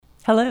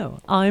Hello,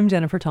 I'm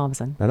Jennifer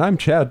Thompson. And I'm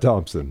Chad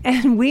Thompson.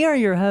 And we are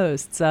your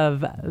hosts of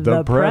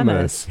The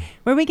Premise,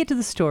 where we get to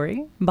the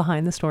story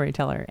behind the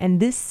storyteller. And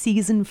this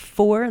season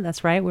 4,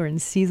 that's right, we're in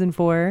season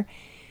 4.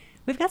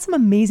 We've got some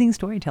amazing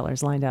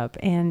storytellers lined up,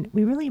 and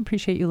we really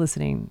appreciate you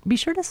listening. Be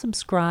sure to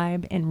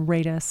subscribe and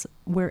rate us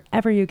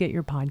wherever you get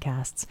your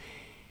podcasts.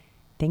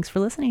 Thanks for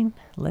listening.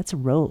 Let's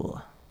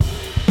roll.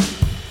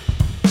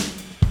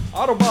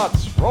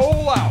 Autobots,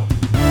 roll out!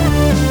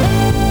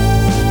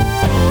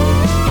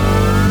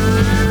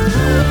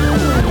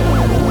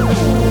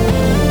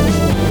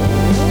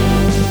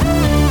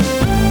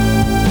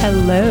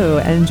 Hello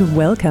and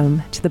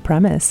welcome to The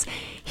Premise.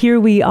 Here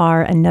we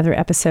are, another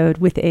episode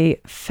with a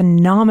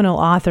phenomenal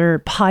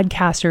author,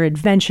 podcaster,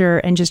 adventurer,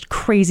 and just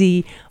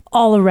crazy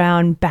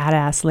all-around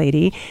badass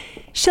lady,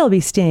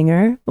 Shelby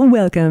Stanger.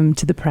 Welcome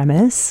to The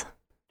Premise.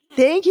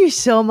 Thank you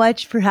so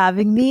much for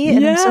having me.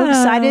 And I'm so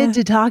excited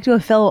to talk to a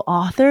fellow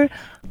author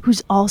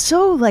who's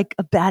also like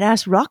a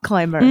badass rock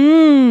climber.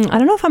 I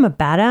don't know if I'm a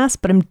badass,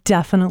 but I'm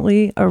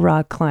definitely a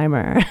rock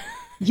climber.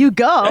 You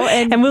go.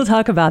 And we'll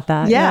talk about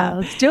that. Yeah,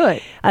 let's do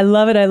it. I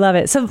love it. I love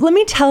it. So let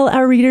me tell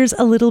our readers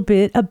a little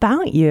bit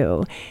about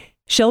you.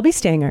 Shelby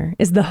Stanger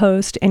is the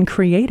host and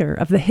creator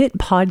of the hit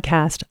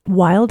podcast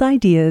Wild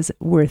Ideas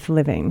Worth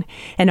Living,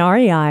 an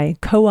REI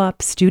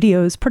Co-op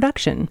Studios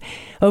production.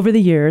 Over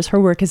the years,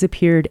 her work has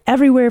appeared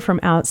everywhere from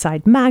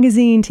Outside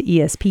Magazine to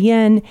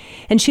ESPN,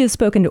 and she has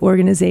spoken to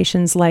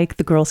organizations like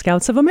the Girl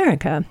Scouts of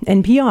America,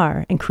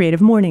 NPR, and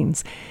Creative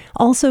Mornings,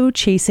 also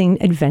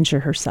chasing adventure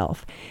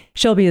herself.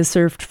 Shelby has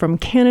surfed from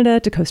Canada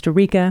to Costa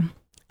Rica,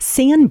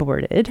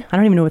 sandboarded. I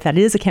don't even know what that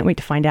is. I can't wait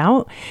to find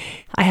out.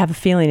 I have a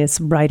feeling it's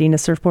riding a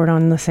surfboard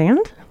on the sand.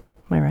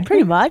 Am I right?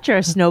 Pretty much, or a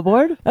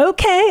snowboard.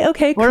 Okay, or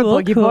cool,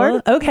 a boogie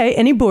board. Okay,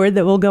 any board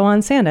that will go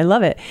on sand. I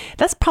love it.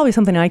 That's probably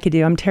something I could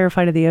do. I'm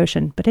terrified of the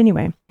ocean. But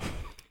anyway,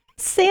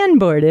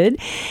 sandboarded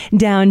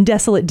down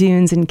desolate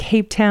dunes in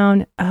Cape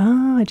Town.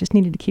 Oh, I just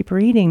needed to keep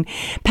reading.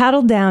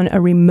 Paddled down a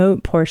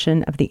remote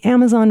portion of the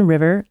Amazon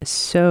River,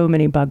 so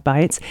many bug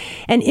bites,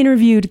 and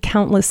interviewed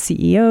countless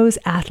CEOs,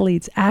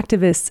 athletes,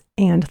 activists,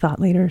 and thought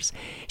leaders.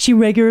 She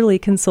regularly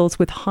consults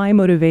with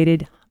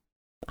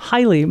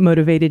highly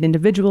motivated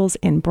individuals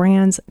and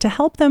brands to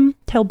help them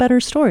tell better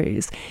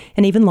stories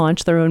and even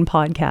launch their own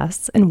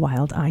podcasts and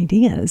wild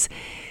ideas.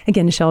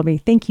 Again, Shelby,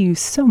 thank you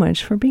so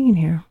much for being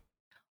here.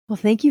 Well,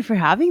 thank you for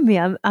having me.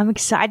 I'm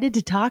excited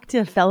to talk to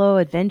a fellow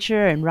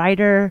adventurer and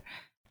writer,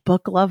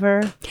 book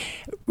lover.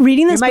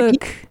 Reading this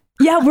book.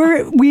 Yeah,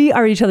 we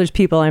are each other's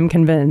people, I'm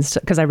convinced,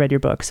 because I read your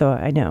book, so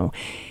I know.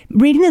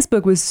 Reading this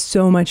book was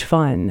so much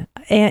fun,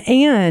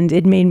 and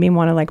it made me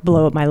want to like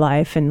blow up my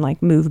life and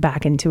like move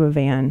back into a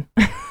van.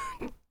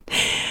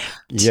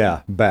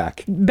 Yeah,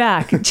 back.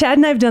 Chad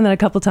and I have done that a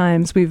couple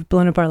times. We've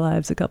blown up our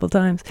lives a couple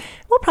times.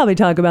 We'll probably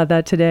talk about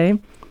that today.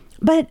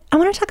 But I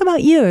want to talk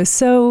about you.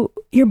 So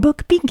your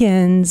book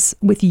begins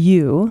with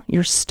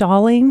you're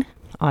stalling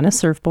on a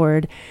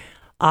surfboard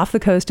off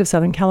the coast of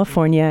Southern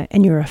California,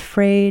 and you're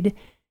afraid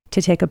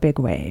to take a big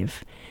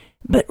wave.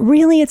 But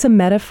really, it's a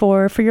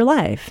metaphor for your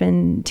life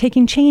and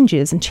taking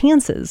changes and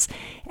chances,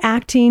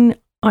 acting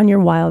on your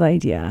wild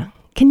idea.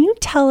 Can you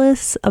tell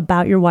us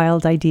about your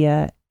wild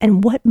idea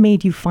and what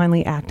made you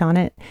finally act on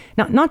it?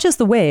 Not just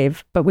the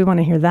wave, but we want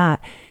to hear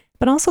that,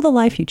 but also the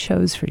life you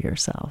chose for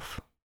yourself.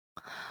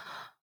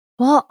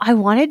 Well, I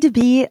wanted to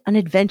be an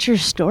adventure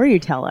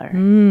storyteller.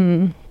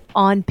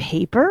 On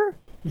paper,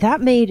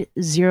 that made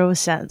zero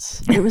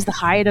sense. It was the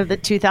height of the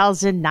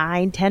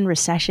 2009-10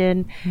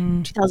 recession,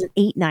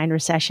 2008-9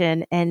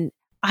 recession, and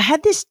I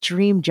had this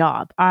dream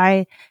job.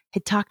 I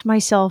had talked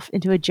myself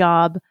into a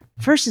job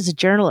first as a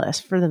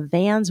journalist for the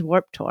Vans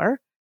Warped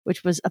Tour,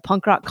 which was a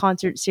punk rock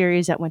concert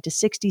series that went to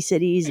 60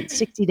 cities in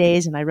 60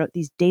 days, and I wrote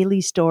these daily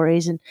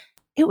stories, and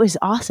it was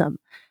awesome.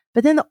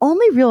 But then the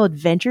only real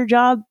adventure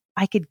job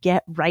I could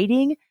get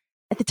writing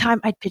at the time,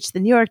 I'd pitched the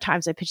New York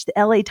Times, I pitched the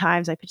LA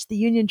Times, I pitched the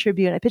Union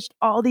Tribune, I pitched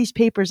all these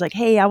papers like,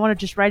 hey, I want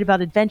to just write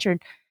about adventure.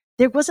 And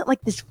there wasn't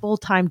like this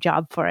full-time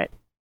job for it.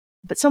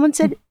 But someone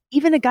said,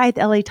 even a guy at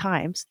the LA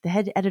Times, the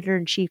head editor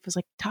in chief, was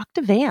like, talk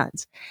to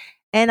Vans.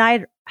 And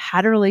I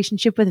had a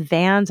relationship with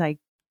Vans. I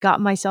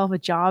got myself a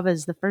job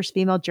as the first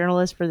female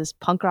journalist for this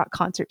punk rock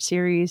concert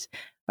series,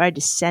 where I had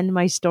to send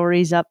my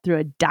stories up through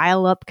a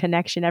dial-up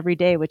connection every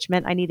day, which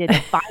meant I needed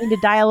to find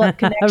a dial-up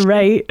connection.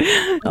 Right.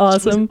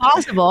 Awesome.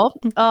 Possible.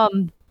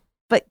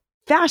 But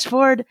fast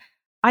forward,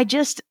 I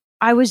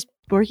was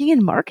working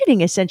in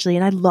marketing essentially,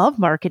 and I love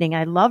marketing.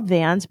 I love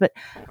Vans, but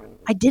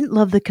I didn't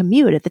love the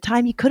commute. At the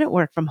time, you couldn't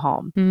work from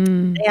home.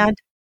 And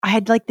I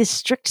had like this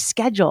strict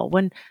schedule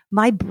when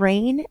my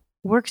brain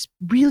works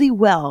really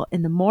well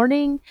in the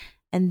morning.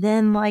 And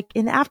then like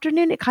in the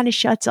afternoon, it kind of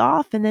shuts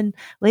off. And then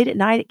late at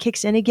night, it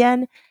kicks in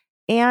again.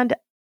 And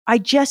I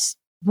just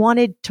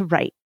wanted to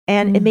write,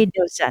 and it made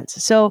no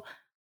sense. So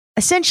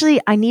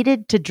essentially, I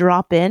needed to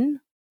drop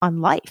in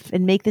on life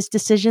and make this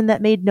decision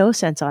that made no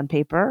sense on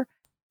paper.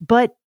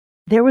 But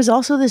there was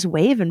also this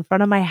wave in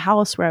front of my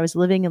house where I was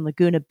living in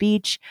Laguna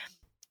Beach.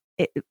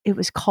 it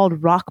was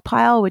called Rock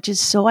Pile, which is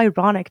so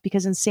ironic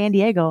because in San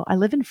Diego, I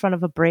live in front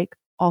of a break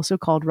also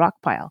called Rock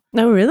Pile.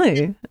 Oh,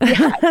 really?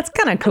 Yeah, that's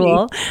kind of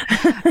cool.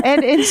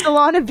 And in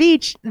Solana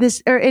Beach,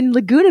 in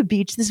Laguna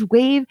Beach, this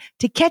wave,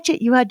 to catch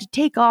it, you had to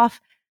take off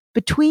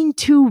between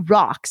two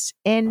rocks.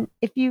 And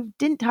if you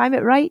didn't time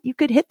it right, you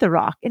could hit the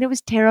rock. And it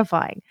was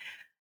terrifying.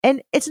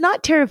 And it's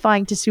not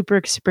terrifying to super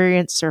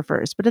experienced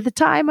surfers. But at the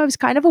time, I was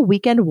kind of a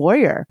weekend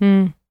warrior.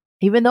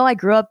 Even though I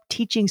grew up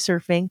teaching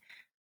surfing,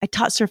 I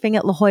taught surfing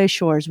at La Jolla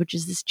Shores, which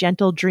is this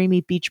gentle,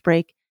 dreamy beach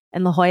break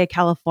in La Jolla,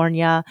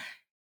 California.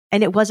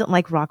 And it wasn't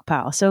like Rock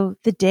Pile. So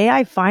the day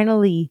I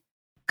finally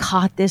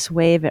caught this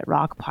wave at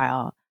Rock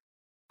Pile,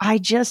 I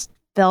just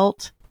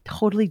felt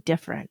totally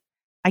different.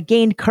 I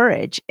gained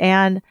courage.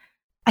 And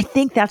I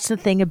think that's the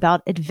thing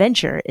about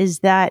adventure is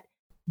that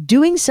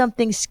doing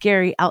something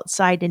scary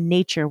outside in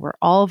nature where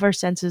all of our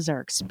senses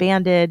are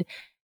expanded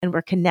and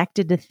we're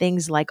connected to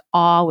things like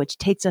awe, which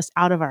takes us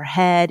out of our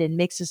head and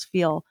makes us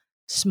feel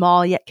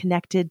small yet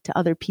connected to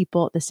other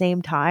people at the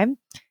same time,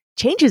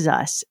 changes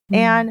us.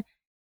 And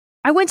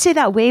I wouldn't say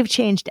that wave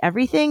changed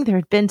everything. There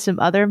had been some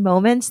other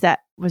moments that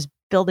was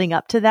building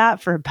up to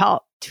that for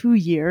about 2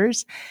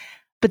 years.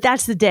 But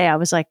that's the day I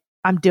was like,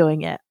 I'm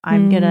doing it.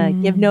 I'm going to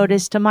give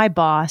notice to my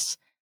boss.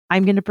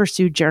 I'm going to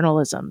pursue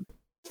journalism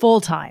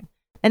full time.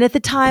 And at the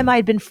time,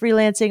 I'd been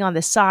freelancing on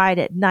the side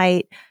at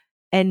night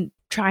and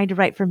trying to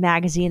write for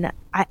magazine.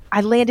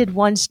 I landed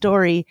one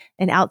story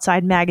in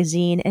Outside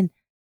Magazine. And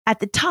at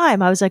the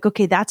time, I was like,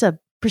 okay, that's a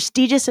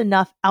prestigious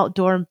enough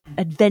outdoor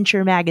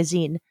adventure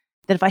magazine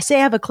that if I say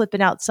I have a clip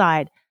in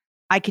Outside,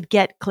 I could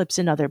get clips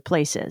in other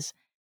places.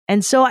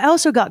 And so I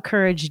also got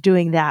courage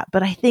doing that.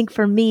 But I think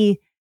for me,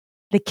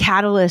 the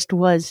catalyst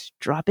was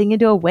dropping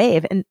into a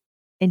wave. And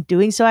in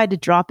doing so, I had to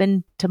drop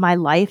into my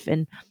life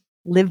and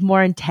live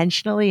more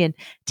intentionally and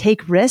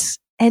take risks.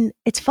 And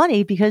it's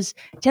funny because,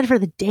 Jennifer,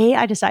 the day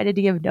I decided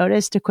to give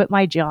notice to quit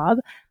my job,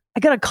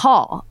 I got a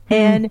call.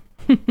 And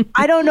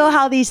I don't know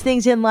how these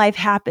things in life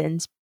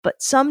happens,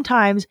 but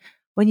sometimes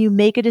when you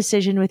make a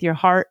decision with your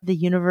heart, the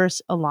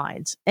universe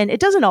aligns. And it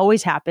doesn't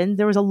always happen.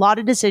 There was a lot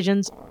of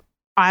decisions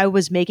I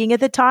was making at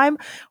the time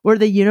where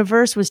the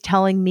universe was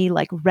telling me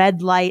like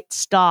red light,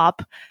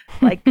 stop,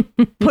 like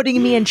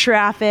putting me in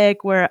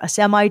traffic where a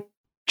semi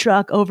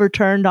truck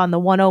overturned on the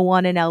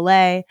 101 in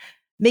LA,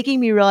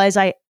 making me realize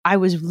I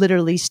was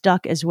literally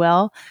stuck as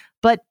well.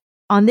 But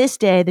on this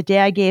day, the day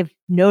I gave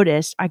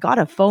notice, I got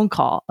a phone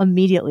call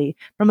immediately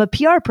from a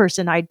PR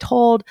person I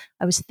told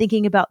I was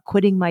thinking about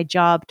quitting my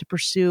job to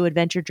pursue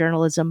adventure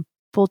journalism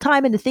full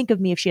time and to think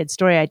of me if she had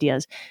story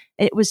ideas.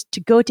 And it was to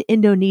go to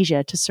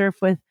Indonesia to surf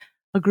with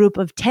a group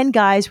of 10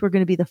 guys who were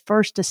going to be the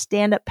first to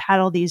stand up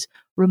paddle these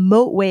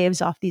remote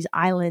waves off these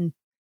islands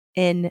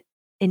in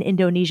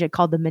Indonesia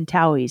called the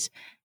Mentawais.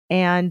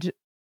 And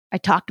I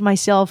talked to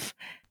myself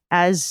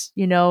as,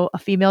 you know, a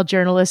female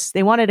journalist.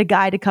 They wanted a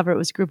guy to cover it. It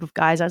was a group of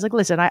guys. I was like,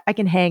 listen, I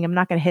can hang. I'm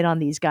not going to hit on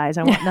these guys.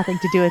 I want nothing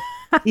to do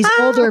with these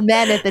older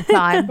men at the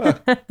time.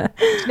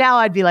 Now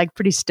I'd be like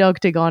pretty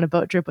stoked to go on a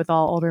boat trip with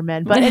all older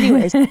men. But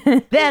anyways,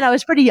 then I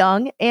was pretty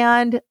young.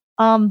 And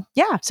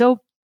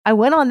so I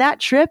went on that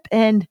trip.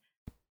 And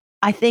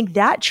I think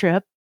that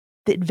trip,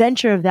 the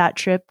adventure of that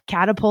trip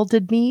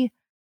catapulted me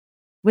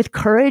with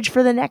courage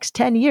for the next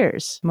 10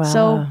 years. Wow.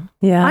 So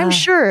yeah. I'm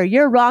sure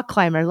you're a rock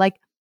climber. Like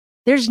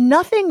there's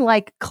nothing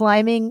like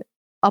climbing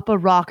up a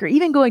rock or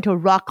even going to a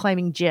rock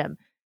climbing gym.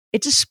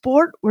 It's a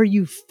sport where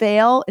you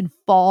fail and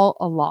fall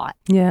a lot.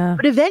 Yeah.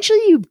 But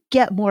eventually you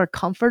get more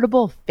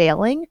comfortable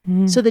failing.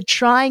 So the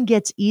trying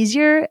gets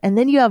easier and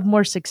then you have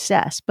more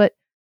success. But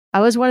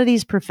I was one of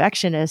these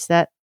perfectionists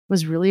that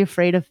was really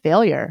afraid of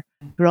failure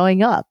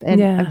growing up.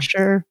 And I'm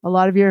sure a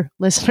lot of your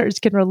listeners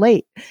can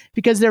relate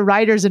because they're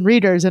writers and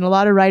readers, and a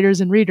lot of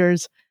writers and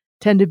readers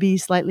tend to be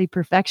slightly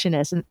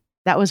perfectionists. And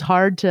that was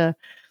hard to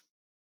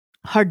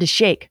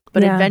shake,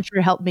 but adventure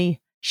helped me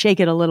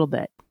shake it a little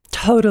bit.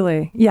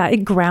 Totally. Yeah.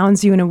 It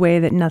grounds you in a way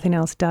that nothing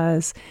else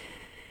does.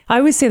 I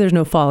always say there's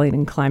no falling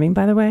in climbing,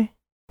 by the way.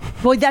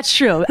 Well, that's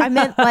true. I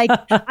meant like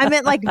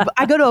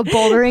I go to a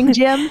bouldering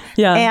gym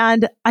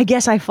and I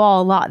guess I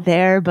fall a lot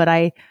there, but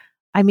I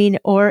mean,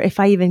 or if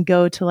I even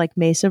go to like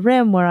Mesa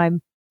Rim where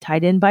I'm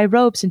tied in by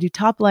ropes and do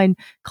top line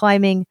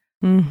climbing,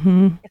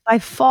 if I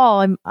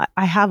fall,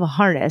 I have a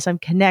harness, I'm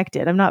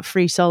connected. I'm not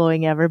free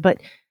soloing ever, but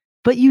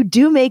you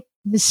do make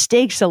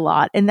mistakes a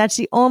lot. And that's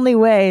the only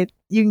way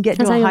you can get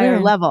to a higher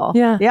level.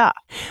 Yeah.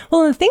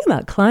 Well, the thing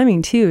about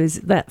climbing too is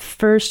that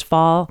first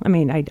fall, I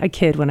mean, I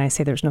kid when I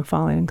say there's no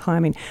falling in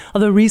climbing.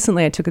 Although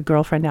recently I took a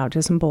girlfriend out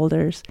to some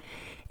boulders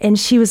and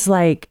she was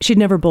like, she'd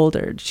never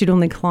bouldered. She'd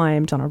only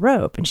climbed on a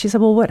rope. And she said,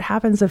 well, what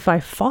happens if I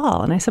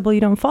fall? And I said, well, you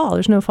don't fall.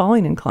 There's no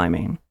falling in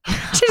climbing.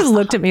 She just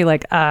looked at me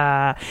like,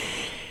 and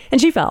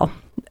she fell.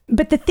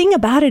 But the thing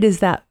about it is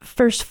that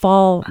first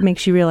fall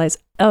makes you realize,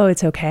 oh,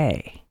 it's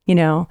okay. You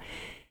know,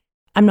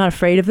 I'm not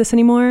afraid of this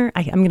anymore.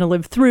 I'm going to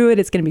live through it.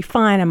 It's going to be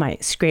fine. I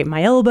might scrape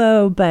my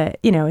elbow, but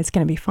you know, it's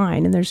going to be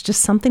fine. And there's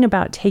just something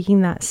about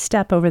taking that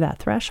step over that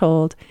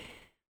threshold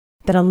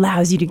that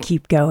allows you to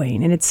keep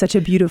going. And it's such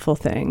a beautiful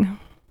thing.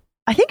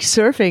 I think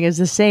surfing is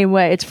the same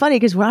way. It's funny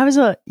because when I was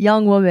a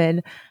young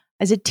woman,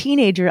 as a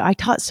teenager, I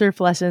taught surf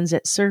lessons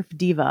at Surf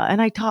Diva,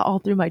 and I taught all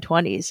through my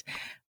 20s.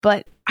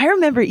 But I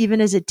remember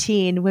even as a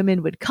teen,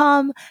 women would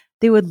come,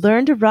 they would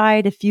learn to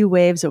ride a few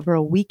waves over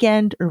a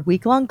weekend or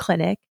week-long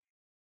clinic.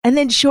 And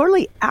then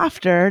shortly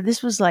after,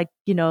 this was like,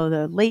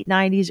 the late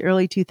 90s,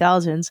 early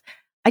 2000s,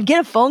 I'd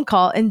get a phone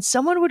call and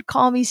someone would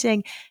call me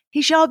saying,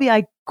 "Hey, Shelby,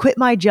 I quit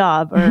my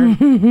job," or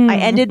 "I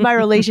ended my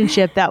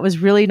relationship that was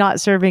really not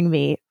serving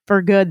me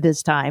for good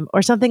this time,"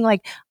 or something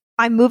like,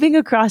 "I'm moving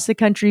across the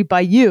country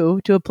by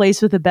you to a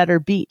place with a better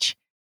beach."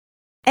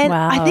 And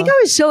Wow. I think I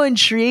was so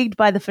intrigued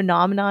by the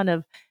phenomenon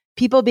of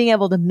people being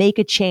able to make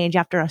a change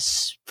after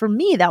for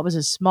me, that was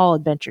a small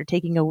adventure,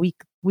 taking a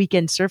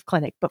weekend surf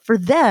clinic. But for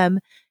them,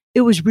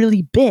 it was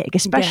really big,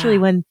 especially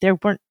when there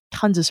weren't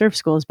tons of surf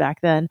schools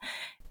back then.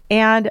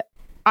 And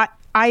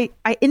I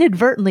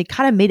inadvertently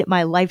kind of made it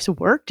my life's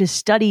work to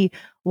study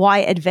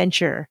why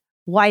adventuring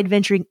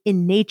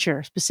in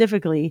nature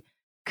specifically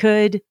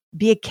could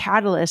be a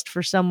catalyst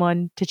for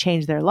someone to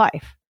change their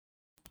life.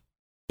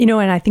 And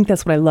I think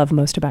that's what I love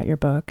most about your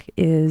book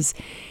is,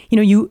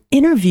 you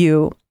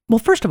interview, well,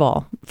 first of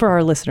all, for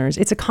our listeners,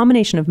 it's a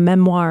combination of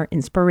memoir,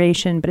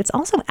 inspiration, but it's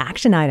also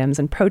action items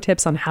and pro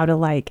tips on how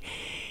to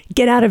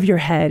get out of your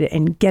head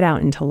and get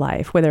out into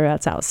life, whether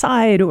that's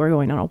outside or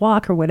going on a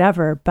walk or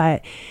whatever.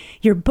 But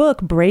your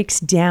book breaks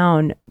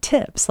down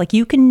tips.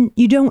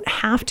 You don't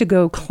have to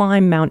go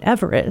climb Mount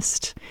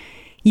Everest.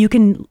 You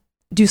can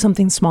do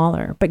something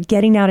smaller, but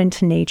getting out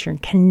into nature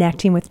and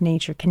connecting with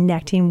nature,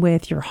 connecting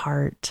with your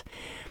heart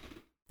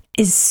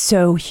is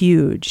so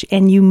huge.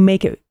 And you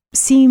make it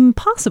seem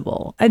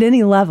possible at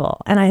any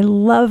level. And I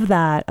love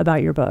that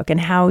about your book and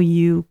how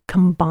you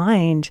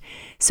combined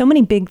so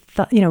many big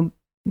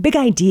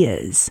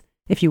ideas,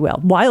 if you will,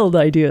 wild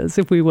ideas,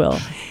 if we will.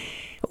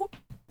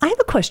 I have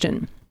a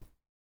question.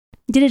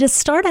 Did it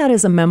start out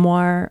as a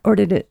memoir, or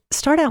did it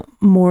start out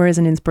more as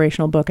an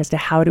inspirational book as to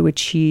how to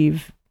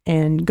achieve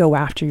and go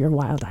after your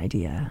wild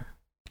idea?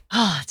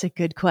 Oh, that's a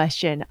good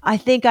question. I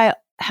think I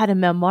had a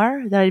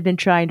memoir that I'd been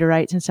trying to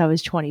write since I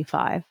was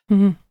 25.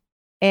 Mm-hmm.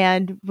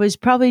 And was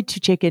probably too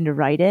chicken to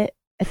write it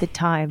at the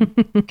time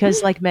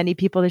because, like many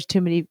people, there's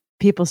too many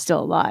people still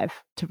alive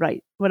to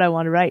write what I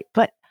want to write.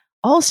 But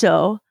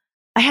also,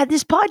 I had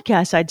this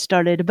podcast I'd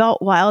started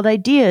about wild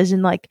ideas,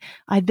 and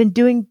I'd been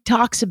doing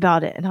talks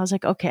about it. And I was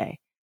like, okay,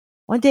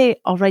 one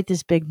day I'll write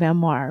this big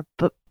memoir.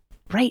 But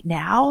right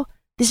now,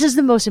 this is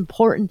the most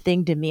important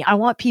thing to me. I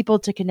want people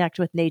to connect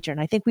with nature.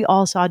 And I think we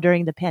all saw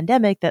during the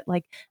pandemic that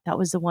that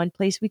was the one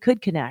place we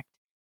could connect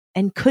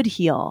and could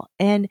heal.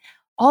 And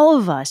all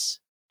of us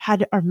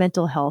had our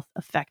mental health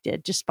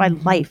affected just by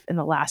life in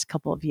the last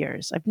couple of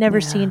years. I've never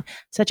seen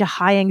such a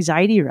high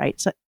anxiety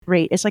rate.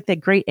 It's like the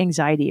great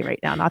anxiety right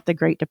now, not the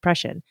great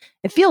depression.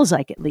 It feels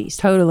like, at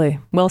least. Totally.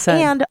 Well said.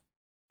 And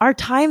our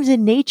times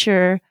in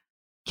nature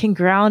can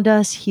ground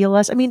us, heal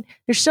us. I mean,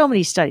 there's so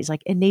many studies.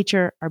 In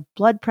nature, our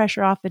blood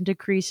pressure often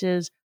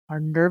decreases, our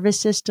nervous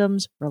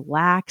systems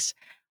relax,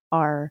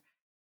 our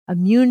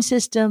immune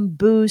system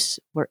boosts,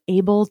 we're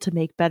able to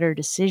make better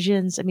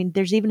decisions. I mean,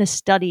 there's even a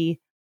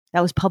study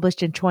that was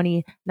published in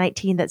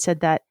 2019 that said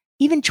that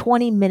even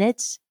 20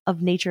 minutes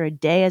of nature a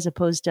day, as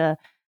opposed to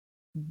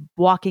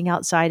walking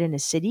outside in a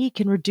city,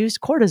 can reduce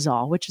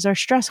cortisol, which is our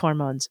stress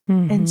hormones.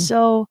 Mm-hmm. And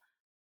so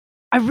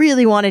I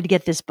really wanted to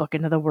get this book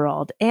into the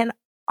world. And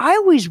I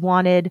always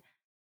wanted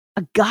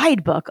a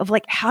guidebook of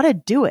how to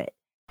do it.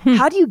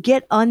 How do you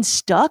get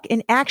unstuck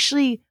and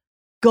actually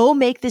go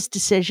make this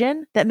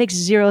decision that makes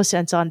zero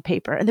sense on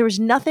paper? And there was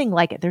nothing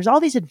like it. There's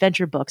all these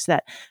adventure books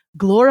that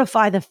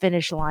glorify the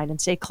finish line and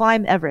say,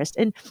 climb Everest.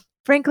 And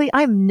frankly,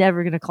 I'm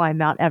never going to climb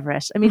Mount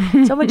Everest. I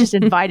mean, someone just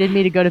invited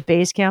me to go to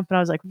base camp and I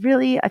was like,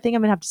 really? I think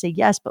I'm going to have to say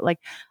yes. But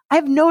I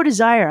have no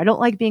desire. I don't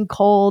like being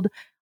cold.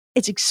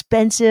 It's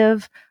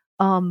expensive.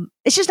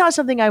 It's just not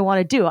something I want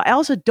to do. I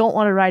also don't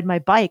want to ride my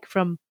bike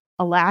from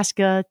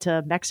Alaska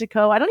to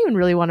Mexico. I don't even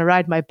really want to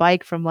ride my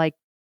bike from the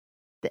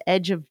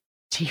edge of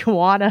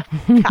Tijuana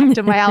back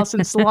to my house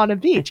in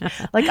Solana Beach.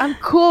 I'm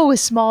cool with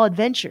small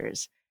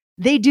adventures.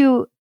 They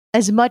do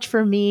as much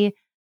for me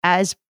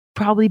as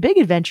probably big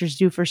adventures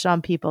do for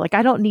some people.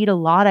 I don't need a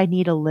lot. I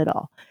need a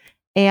little,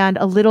 and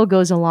a little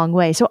goes a long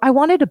way. So I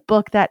wanted a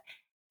book that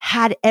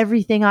had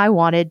everything I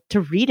wanted to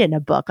read in a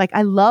book.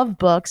 I love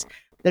books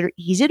that are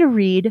easy to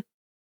read.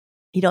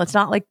 It's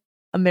not like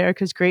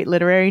America's great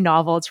literary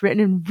novel. It's written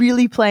in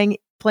really plain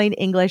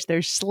English.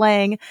 There's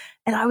slang,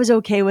 and I was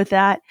okay with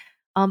that.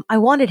 I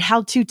wanted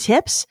how-to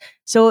tips.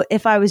 So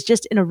if I was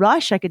just in a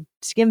rush, I could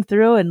skim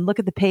through and look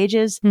at the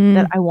pages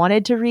that I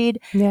wanted to read.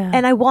 Yeah.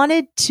 And I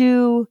wanted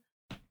to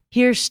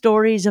hear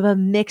stories of a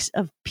mix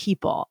of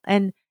people.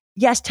 And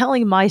yes,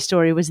 telling my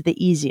story was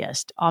the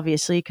easiest,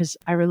 obviously, because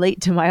I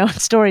relate to my own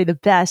story the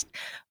best.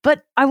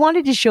 But I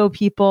wanted to show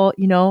people,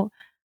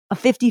 a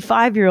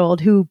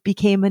 55-year-old who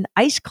became an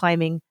ice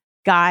climbing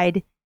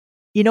guide,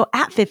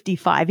 at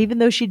 55, even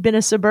though she'd been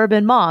a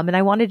suburban mom. And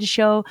I wanted to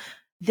show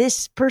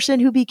this person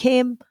who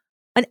became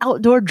an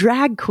outdoor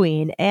drag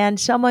queen and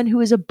someone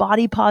who is a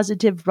body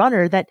positive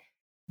runner that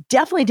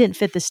definitely didn't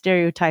fit the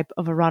stereotype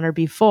of a runner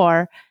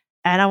before.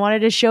 And I wanted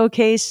to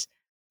showcase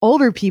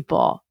older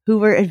people who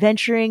were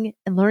adventuring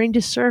and learning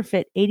to surf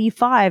at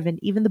 85, and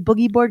even the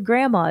boogie board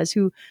grandmas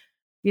who,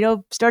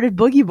 started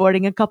boogie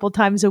boarding a couple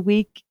times a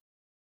week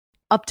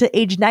up to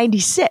age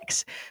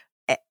 96.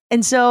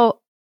 And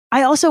so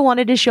I also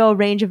wanted to show a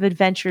range of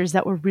adventures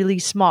that were really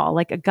small,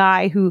 like a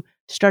guy who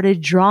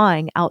started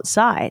drawing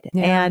outside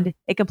and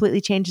it completely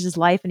changed his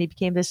life. And he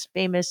became this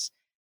famous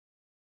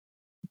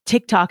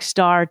TikTok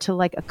star to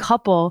like a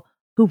couple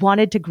who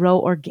wanted to grow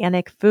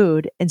organic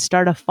food and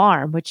start a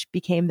farm, which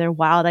became their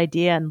wild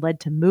idea and led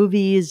to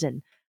movies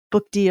and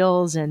book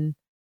deals and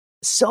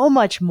so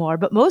much more,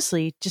 but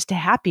mostly just to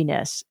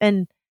happiness.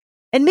 And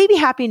maybe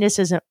happiness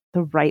isn't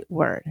the right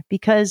word,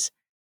 because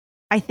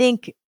I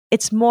think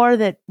it's more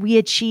that we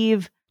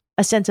achieve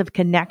a sense of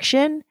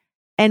connection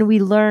and we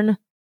learn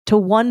to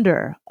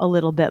wonder a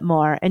little bit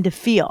more and to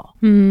feel.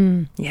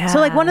 So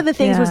like one of the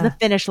things was the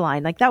finish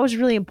line. Like that was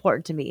really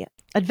important to me.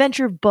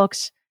 Adventure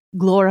books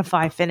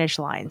glorify finish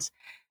lines.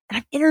 And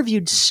I've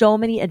interviewed so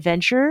many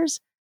adventurers,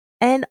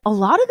 and a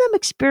lot of them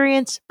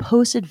experience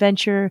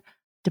post-adventure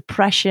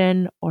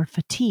depression or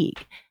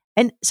fatigue.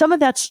 And some of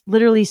that's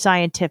literally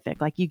scientific.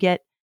 Like you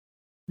get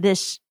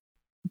this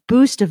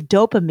boost of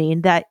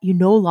dopamine that you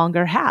no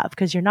longer have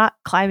because you're not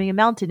climbing a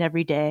mountain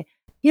every day.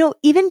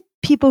 Even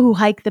people who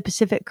hike the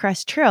Pacific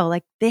Crest Trail,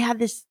 like they have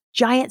this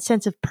giant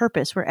sense of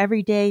purpose where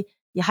every day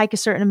you hike a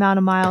certain amount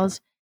of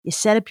miles, you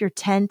set up your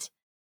tent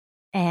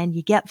and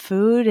you get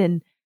food,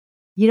 and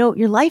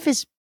your life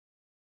is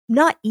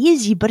not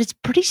easy, but it's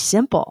pretty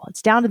simple.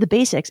 It's down to the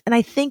basics. And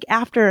I think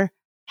after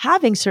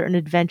having certain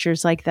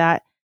adventures like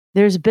that,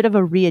 there's a bit of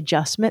a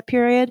readjustment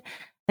period.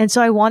 And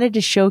so I wanted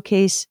to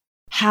showcase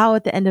how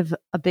at the end of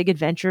a big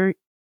adventure,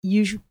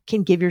 you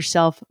can give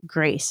yourself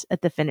grace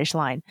at the finish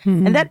line.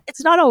 And that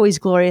it's not always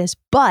glorious,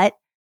 but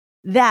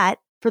that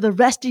for the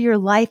rest of your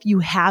life, you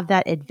have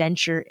that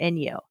adventure in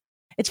you.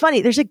 It's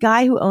funny. There's a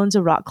guy who owns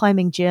a rock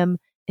climbing gym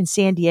in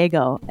San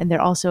Diego, and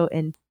they're also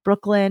in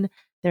Brooklyn.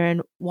 They're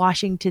in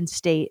Washington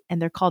State,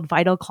 and they're called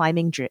Vital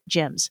Climbing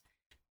Gyms.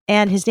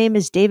 And his name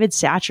is David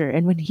Satcher.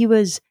 And when he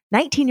was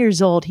 19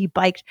 years old, he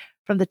biked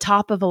from the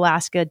top of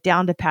Alaska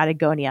down to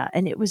Patagonia.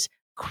 And it was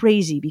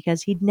crazy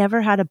because he'd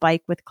never had a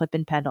bike with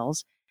clip-in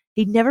pedals.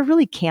 He'd never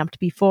really camped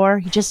before.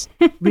 He just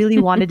really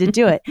wanted to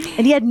do it.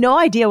 And he had no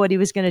idea what he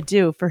was going to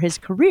do for his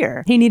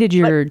career. He needed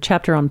your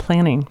chapter on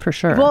planning for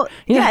sure. Well,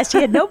 yes,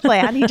 he had no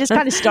plan. He just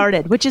kind of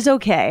started, which is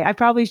okay. I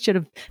probably should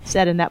have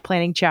said in that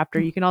planning chapter,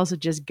 you can also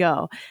just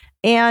go.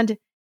 And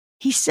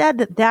he said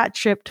that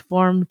trip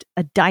formed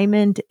a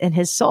diamond in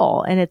his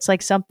soul. And it's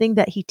like something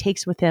that he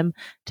takes with him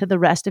to the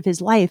rest of his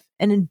life.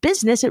 And in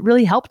business, it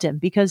really helped him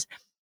because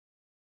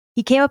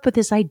he came up with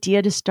this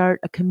idea to start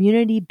a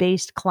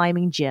community-based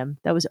climbing gym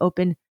that was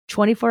open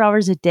 24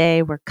 hours a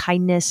day, where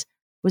kindness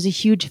was a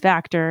huge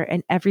factor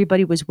and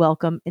everybody was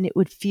welcome. And it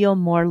would feel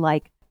more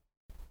like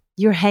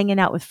you're hanging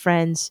out with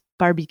friends,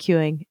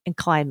 barbecuing and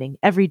climbing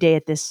every day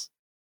at this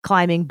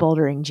climbing,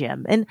 bouldering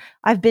gym. And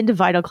I've been to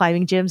Vital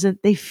climbing gyms and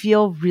they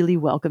feel really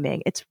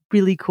welcoming. It's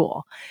really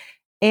cool.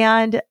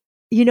 And,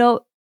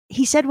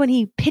 he said when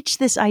he pitched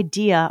this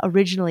idea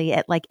originally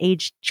at like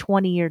age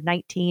 20 or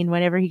 19,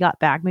 whenever he got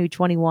back, maybe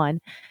 20,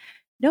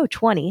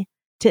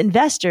 to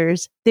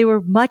investors, they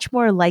were much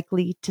more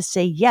likely to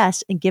say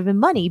yes and give him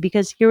money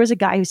because here was a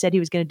guy who said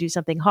he was going to do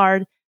something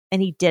hard and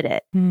he did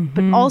it.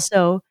 But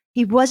also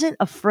he wasn't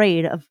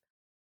afraid of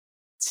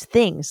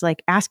things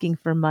like asking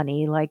for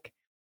money, like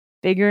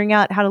figuring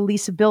out how to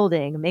lease a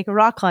building, make a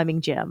rock climbing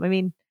gym. I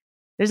mean,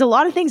 there's a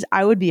lot of things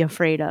I would be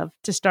afraid of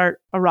to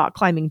start a rock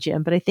climbing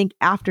gym. But I think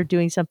after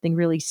doing something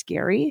really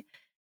scary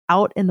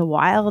out in the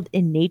wild,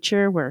 in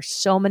nature, where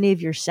so many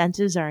of your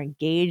senses are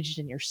engaged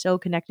and you're so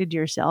connected to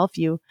yourself,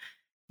 you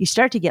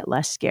start to get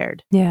less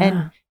scared. Yeah.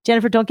 And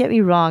Jennifer, don't get me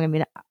wrong. I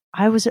mean,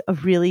 I'm a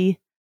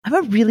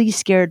really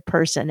scared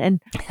person.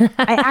 And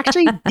I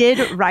actually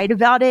did write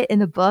about it in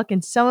the book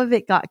and some of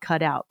it got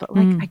cut out. But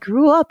like I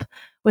grew up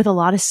with a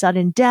lot of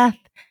sudden death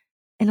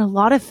and a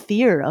lot of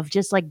fear of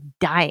just like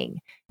dying.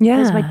 Yeah.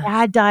 Because my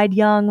dad died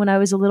young when I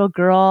was a little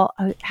girl.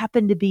 I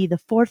happened to be the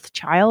fourth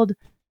child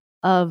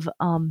of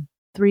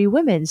 3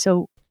 women.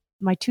 So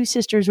my 2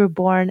 sisters were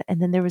born,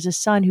 and then there was a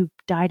son who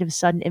died of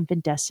sudden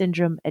infant death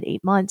syndrome at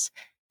 8 months.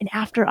 And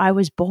after I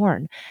was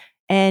born,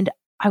 and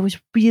my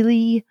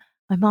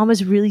mom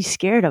was really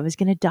scared I was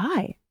going to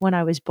die when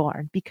I was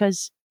born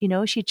because,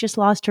 she just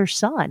lost her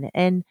son.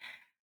 And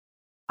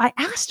I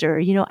asked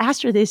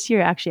her this year,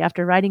 actually,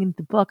 after writing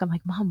the book, I'm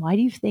like, Mom, why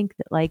do you think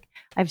that like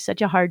I have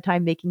such a hard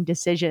time making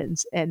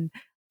decisions and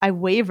I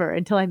waver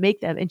until I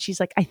make them? And she's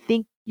like, I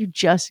think you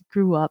just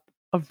grew up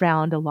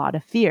around a lot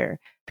of fear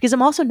because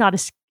I'm also not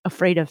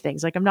afraid of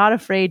things. Like I'm not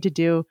afraid to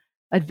do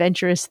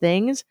adventurous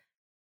things,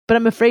 but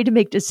I'm afraid to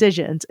make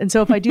decisions. And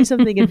so if I do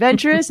something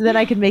adventurous, then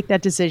I can make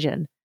that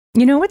decision.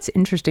 You know what's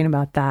interesting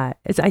about that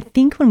is I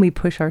think when we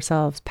push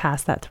ourselves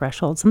past that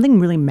threshold, something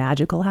really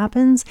magical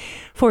happens.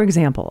 For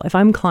example, if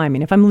I'm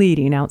climbing, if I'm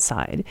leading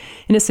outside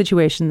in a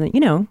situation that,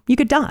 you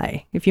could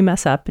die. If you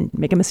mess up and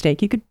make a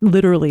mistake, you could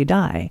literally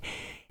die.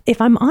 If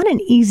I'm on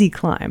an easy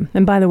climb,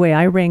 and by the way,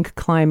 I rank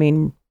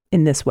climbing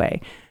in this way: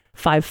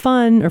 5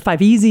 fun or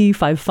 5 easy,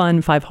 5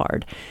 fun, 5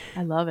 hard.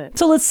 I love it.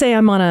 So let's say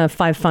I'm on a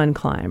 5 fun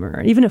climb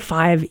or even a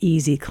 5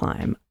 easy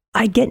climb.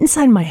 I get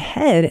inside my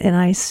head and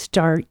I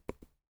start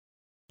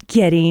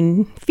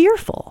getting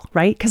fearful,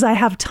 right? Because I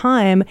have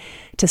time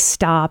to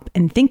stop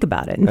and think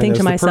about it and think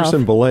to myself. The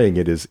person belaying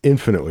it is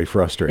infinitely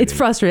frustrating. It's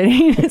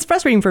frustrating. It's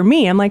frustrating for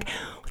me. I'm like,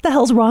 what the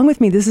hell's wrong with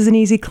me? This is an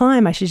easy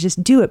climb. I should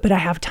just do it. But I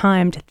have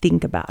time to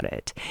think about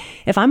it.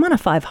 If I'm on a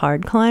 5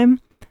 hard climb,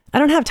 I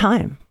don't have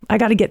time. I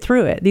got to get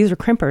through it. These are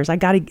crimpers.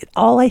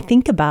 All I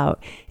think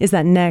about is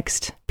that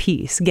next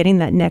piece, getting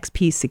that next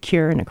piece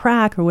secure in a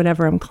crack or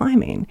whatever I'm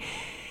climbing.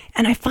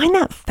 And I find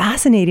that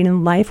fascinating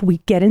in life. We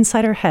get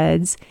inside our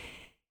heads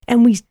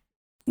and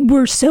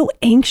we're so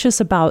anxious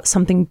about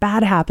something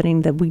bad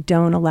happening that we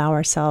don't allow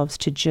ourselves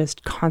to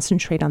just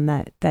concentrate on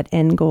that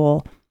end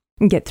goal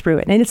and get through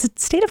it. And it's a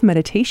state of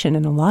meditation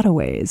in a lot of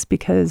ways,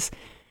 because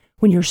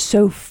when you're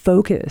so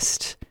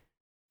focused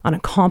on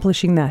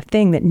accomplishing that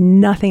thing that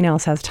nothing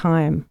else has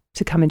time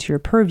to come into your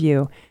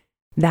purview,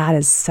 that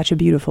is such a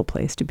beautiful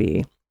place to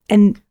be.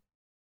 And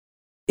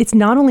it's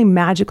not only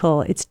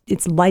magical,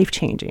 it's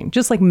life-changing.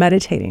 Just like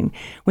meditating,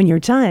 when you're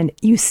done,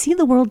 you see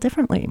the world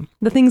differently.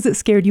 The things that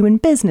scared you in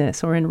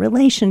business or in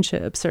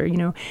relationships or,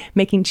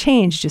 making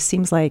change just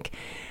seems like,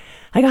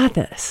 I got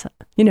this.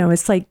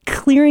 It's like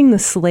clearing the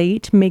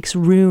slate makes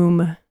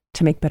room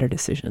to make better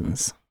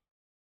decisions.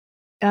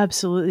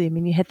 Absolutely. I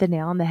mean, you hit the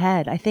nail on the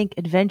head. I think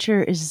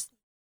adventure is,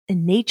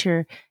 in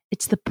nature,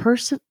 it's the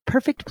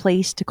perfect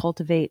place to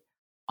cultivate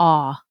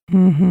awe,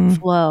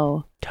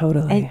 flow.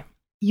 Totally. And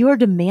you're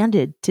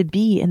demanded to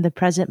be in the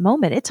present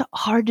moment. It's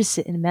hard to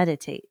sit and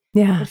meditate.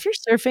 Yeah. But if you're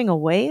surfing a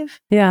wave,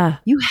 yeah,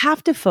 you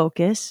have to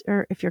focus.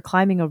 Or if you're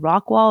climbing a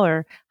rock wall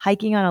or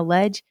hiking on a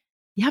ledge,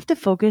 you have to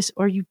focus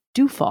or you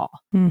do fall.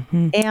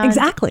 And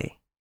Exactly.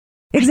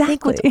 I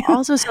think what's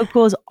also so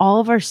cool is all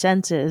of our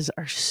senses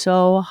are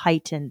so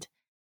heightened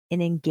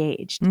and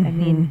engaged. I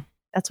mean,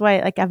 that's why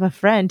I have a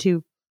friend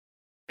who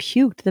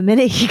puked the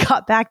minute he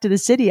got back to the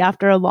city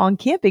after a long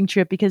camping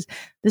trip, because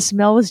the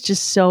smell was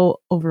just so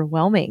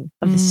overwhelming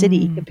of the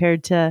city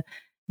compared to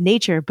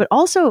nature. But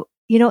also,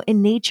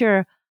 in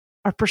nature,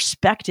 our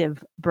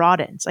perspective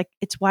broadens.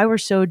 It's why we're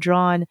so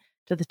drawn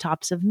to the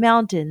tops of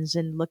mountains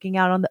and looking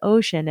out on the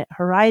ocean at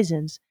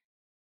horizons.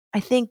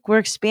 I think we're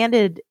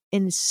expanded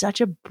in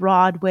such a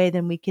broad way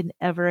than we can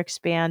ever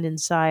expand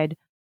inside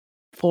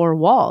 4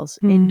 walls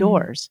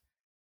indoors.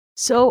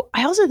 So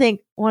I also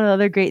think one of the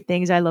other great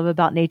things I love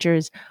about nature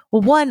is,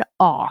 well, one,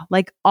 awe.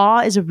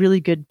 Awe is a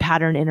really good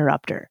pattern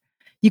interrupter.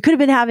 You could have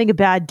been having a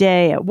bad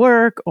day at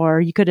work,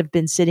 or you could have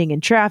been sitting in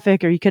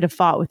traffic, or you could have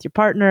fought with your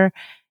partner.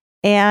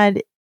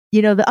 And,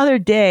 the other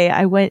day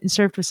I went and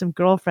surfed with some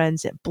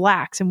girlfriends at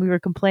Black's, and we were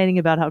complaining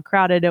about how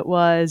crowded it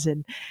was.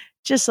 And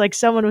just like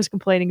someone was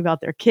complaining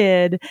about their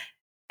kid.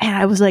 And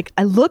I was like,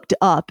 I looked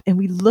up, and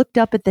we looked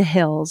up at the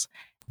hills,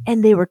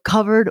 and they were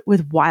covered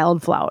with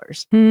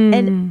wildflowers.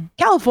 And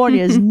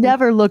California has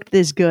never looked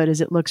this good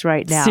as it looks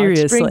right now.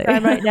 Seriously. It's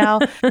springtime right now.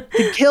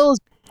 The hills,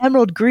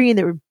 emerald green,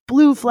 there were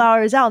blue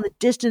flowers. Out in the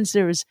distance,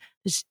 there was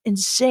this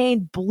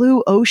insane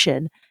blue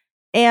ocean.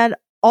 And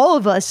all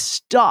of us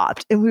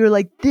stopped and we were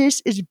like,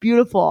 this is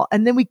beautiful.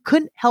 And then we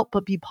couldn't help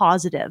but be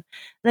positive.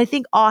 And I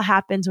think awe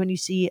happens when you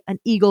see an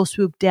eagle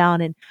swoop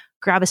down and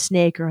grab a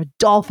snake, or a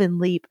dolphin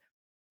leap.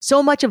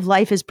 So much of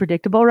life is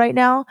predictable right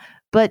now.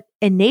 But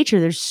in nature,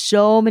 there's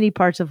so many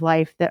parts of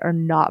life that are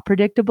not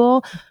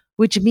predictable,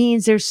 which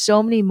means there's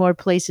so many more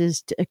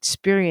places to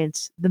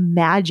experience the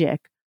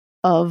magic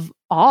of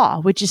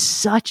awe, which is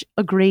such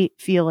a great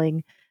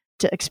feeling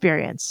to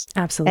experience.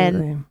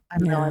 Absolutely.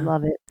 And I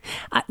love it.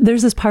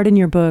 There's this part in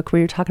your book where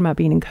you're talking about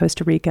being in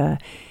Costa Rica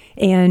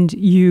and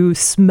you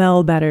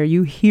smell better,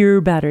 you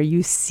hear better,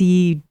 you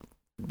see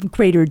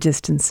greater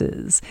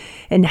distances,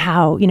 and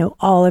how,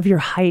 all of your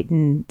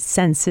heightened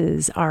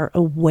senses are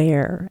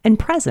aware and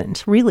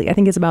present. Really, I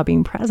think it's about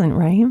being present,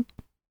 right?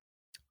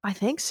 I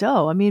think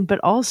so. I mean, but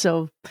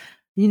also,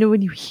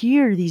 when you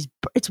hear these,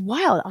 it's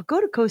wild. I'll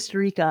go to Costa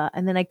Rica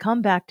and then I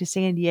come back to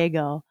San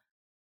Diego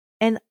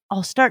and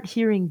I'll start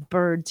hearing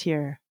birds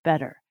here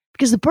better,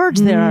 because the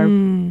birds there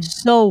are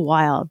so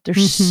wild. They're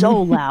so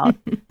loud.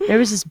 There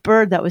was this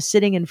bird that was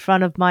sitting in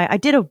front of I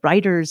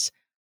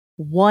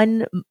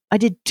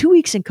did 2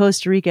 weeks in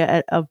Costa Rica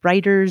at a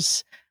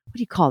writer's, what do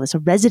you call this? A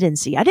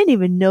residency. I didn't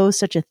even know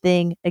such a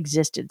thing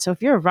existed. So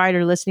if you're a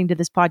writer listening to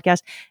this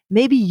podcast,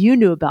 maybe you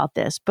knew about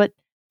this, but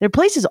there are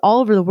places all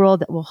over the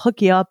world that will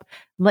hook you up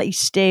and let you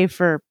stay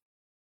for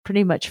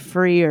pretty much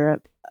free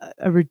or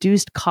a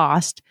reduced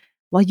cost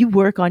while you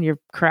work on your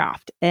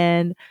craft.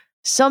 And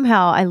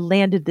somehow I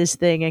landed this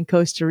thing in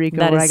Costa Rica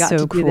where I got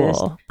to do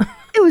this.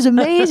 It was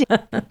amazing.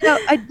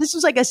 This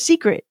was like a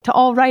secret to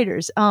all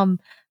writers.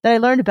 that I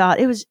learned about.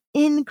 It was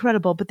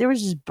incredible. But there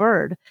was this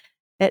bird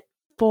at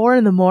 4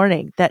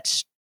 a.m.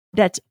 that's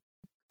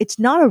it's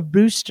not a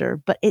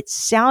rooster, but it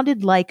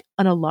sounded like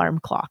an alarm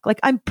clock. Like,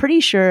 I'm pretty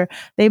sure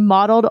they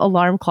modeled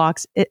alarm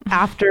clocks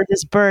after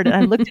this bird. And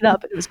I looked it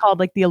up. It was called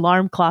like the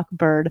alarm clock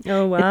bird.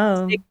 Oh,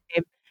 wow.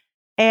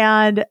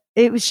 And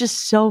it was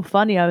just so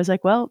funny. I was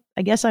like, well,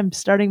 I guess I'm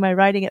starting my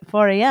writing at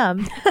 4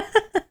 a.m.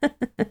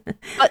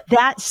 But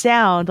that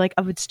sound, like,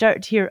 I would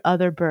start to hear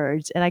other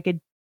birds, and I could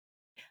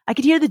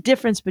hear the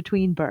difference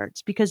between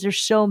birds because there's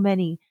so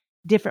many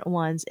different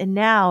ones. And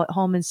now at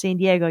home in San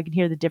Diego, I can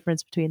hear the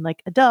difference between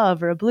like a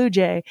dove or a blue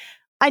jay.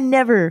 I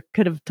never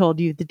could have told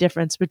you the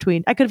difference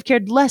between, I could have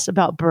cared less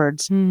about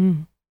birds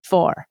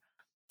before.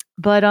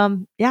 But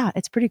yeah,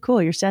 it's pretty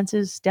cool. Your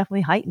senses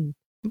definitely heighten.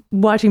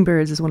 Watching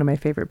birds is one of my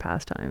favorite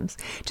pastimes.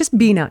 Just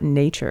being out in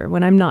nature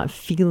when I'm not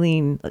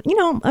feeling,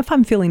 if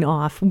I'm feeling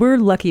off. We're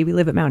lucky we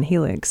live at Mount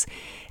Helix,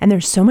 and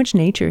there's so much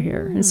nature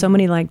here and so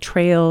many like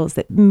trails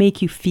that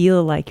make you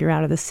feel like you're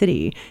out of the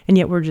city, and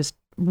yet we're just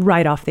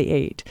right off the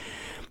 8.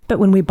 But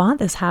when we bought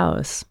this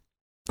house,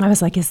 I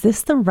was like, is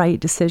this the right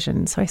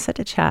decision? So I said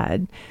to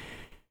Chad,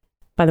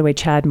 by the way,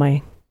 Chad,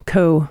 my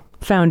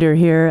co-founder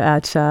here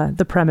at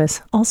The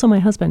Premise, also my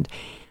husband,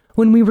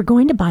 when we were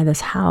going to buy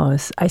this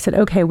house, I said,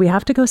 okay, we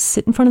have to go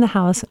sit in front of the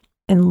house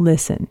and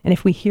listen. And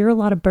if we hear a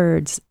lot of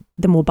birds,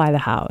 then we'll buy the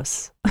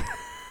house.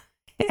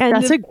 And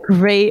that's a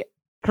great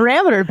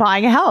parameter,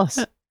 buying a house.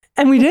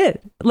 And we did.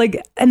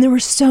 And there were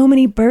so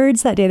many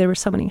birds that day. There were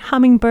so many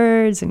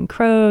hummingbirds and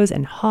crows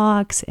and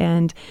hawks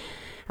and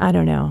I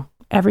don't know,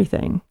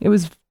 everything. I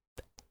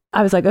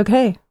was like,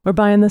 okay, we're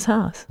buying this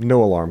house.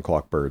 No alarm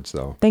clock birds,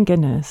 though. Thank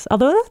goodness.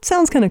 Although that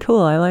sounds kind of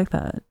cool. I like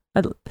that.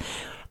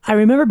 I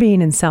remember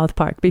being in South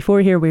Park. Before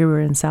here, we were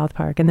in South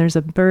Park, and there's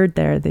a bird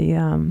there.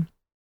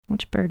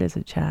 Which bird is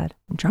it, Chad?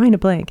 I'm trying to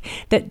blank.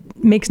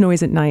 That makes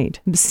noise at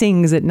night,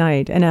 sings at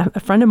night. And a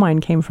friend of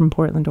mine came from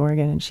Portland,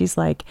 Oregon, and she's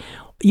like,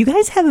 you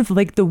guys have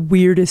like the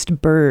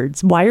weirdest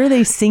birds. Why are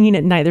they singing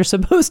at night? They're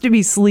supposed to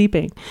be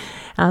sleeping.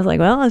 I was like,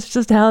 well, it's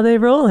just how they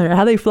roll here,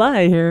 how they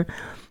fly here.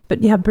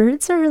 But yeah,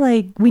 birds are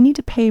like, we need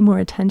to pay more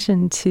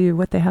attention to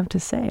what they have to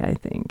say, I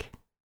think.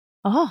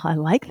 Oh, I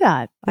like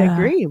that. Yeah. I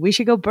agree. We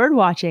should go bird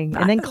watching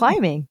and then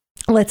climbing.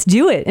 Let's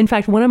do it. In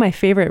fact, one of my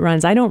favorite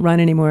runs, I don't run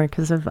anymore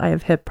because I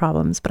have hip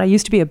problems, but I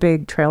used to be a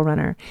big trail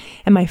runner.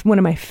 And one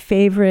of my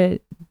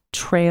favorite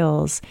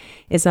trails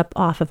is up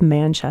off of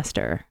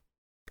Manchester.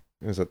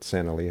 Is that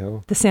San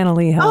Elijo? The San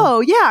Elijo.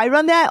 Oh, yeah. I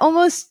run that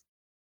almost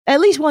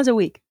at least once a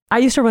week. I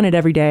used to run it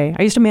every day.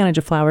 I used to manage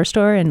a flower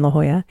store in La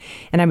Jolla,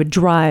 and I would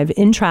drive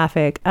in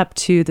traffic up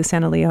to the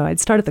San Elijo. I'd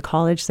start at the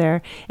college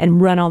there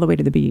and run all the way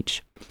to the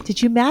beach.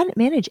 Did you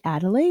manage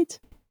Adelaide's?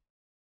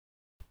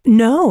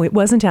 No, it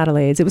wasn't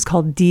Adelaide's. It was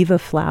called Diva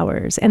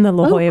Flowers and the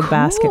La Jolla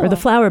Basket, or the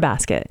Flower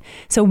Basket.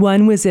 So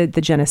one was at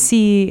the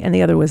Genesee and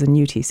the other was in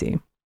UTC.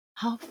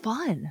 How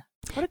fun.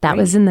 That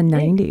was in the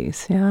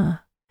 90s. Yeah.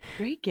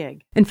 Great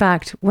gig. In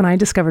fact, when I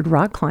discovered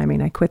rock climbing,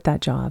 I quit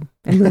that job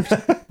and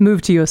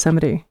moved to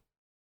Yosemite.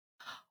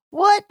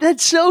 What?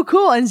 That's so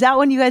cool. And is that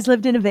when you guys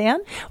lived in a van?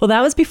 Well,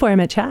 that was before I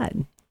met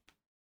Chad.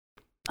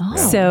 Oh.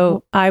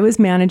 So I was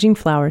managing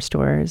flower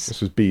stores. This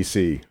was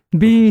BC.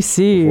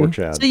 Before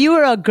Chad. So you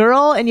were a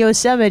girl in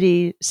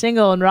Yosemite,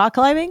 single and rock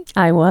climbing?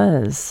 I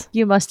was.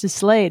 You must have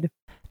slayed.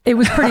 It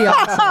was pretty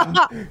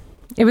awesome.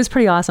 It was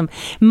pretty awesome.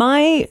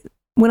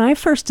 When I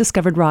first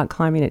discovered rock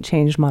climbing, it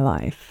changed my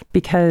life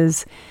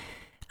because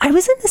I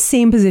was in the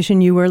same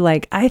position you were.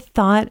 Like, I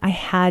thought I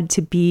had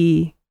to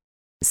be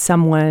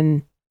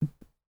someone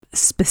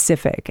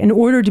specific in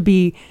order to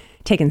be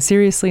taken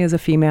seriously as a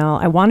female.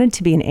 I wanted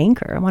to be an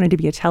anchor. I wanted to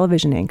be a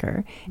television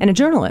anchor and a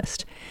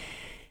journalist.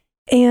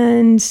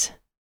 And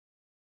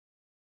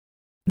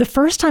the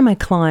first time I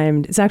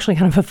climbed, it's actually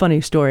kind of a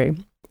funny story.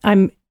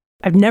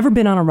 I've never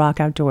been on a rock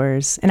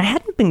outdoors, and I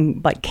hadn't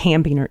been like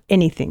camping or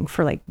anything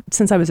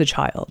since I was a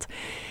child.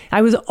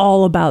 I was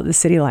all about the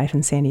city life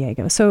in San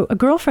Diego. So a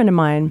girlfriend of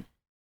mine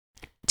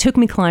took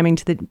me climbing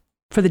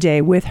for the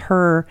day with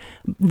her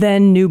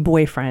then new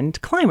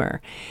boyfriend,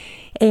 climber.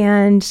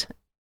 And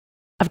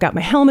I've got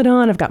my helmet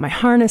on, I've got my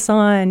harness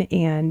on,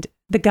 and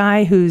the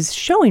guy who's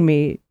showing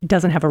me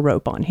doesn't have a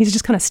rope on. He's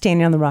just kind of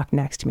standing on the rock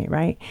next to me,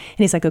 right? And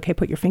he's like, okay,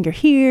 put your finger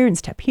here and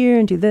step here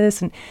and do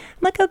this. And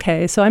I'm like,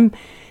 okay. So I'm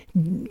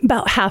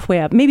about halfway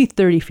up, maybe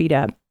 30 feet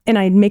up, and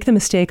I make the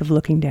mistake of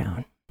looking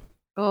down.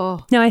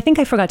 Oh. Now, I think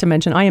I forgot to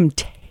mention, I am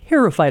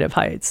terrified of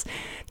heights.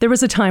 There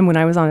was a time when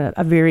I was on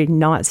a very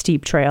not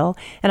steep trail,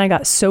 and I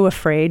got so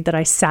afraid that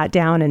I sat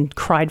down and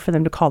cried for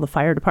them to call the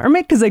fire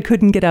department because I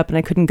couldn't get up and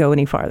I couldn't go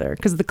any farther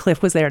because the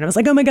cliff was there. And I was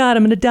like, oh my God,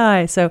 I'm going to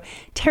die. So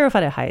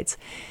terrified of heights.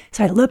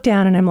 So I looked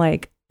down and I'm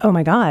like, oh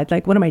my God,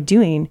 like, what am I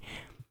doing?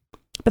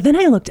 But then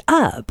I looked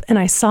up and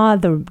I saw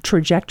the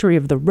trajectory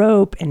of the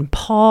rope and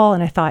Paul.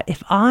 And I thought,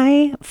 if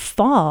I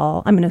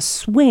fall, I'm going to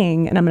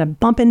swing and I'm going to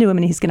bump into him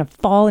and he's going to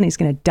fall and he's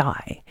going to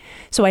die.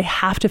 So I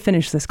have to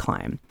finish this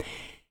climb.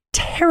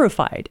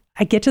 Terrified.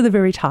 I get to the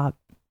very top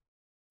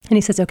and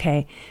he says,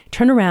 okay,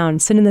 turn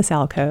around, sit in this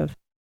alcove.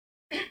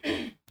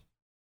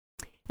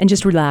 And and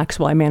just relax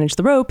while I manage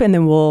the rope, and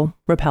then we'll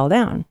rappel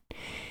down.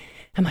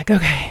 I'm like,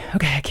 okay,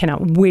 I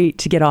cannot wait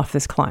to get off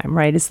this climb,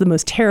 right? It's the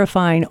most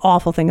terrifying,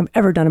 awful thing I've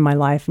ever done in my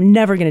life. I'm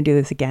never going to do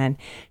this again.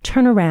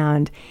 Turn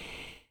around.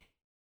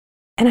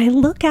 And I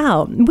look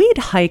out. We had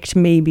hiked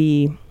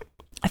maybe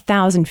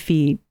 1,000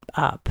 feet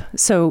up.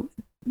 So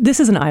this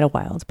is an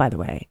Idlewild, by the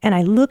way. And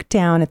I look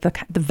down at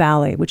the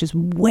valley, which is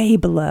way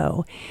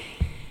below.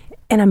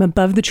 And I'm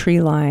above the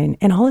tree line.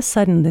 And all of a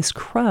sudden, this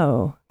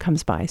crow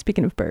comes by,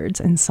 speaking of birds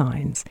and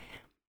signs.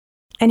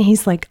 And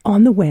he's like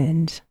on the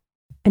wind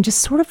and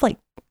just sort of like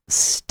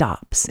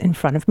stops in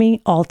front of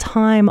me. All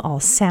time, all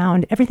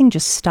sound, everything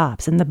just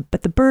stops.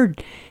 But the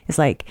bird is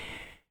like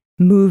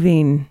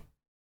moving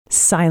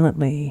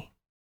silently.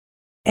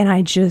 And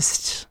I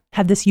just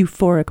had this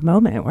euphoric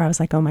moment where I was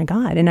like, oh my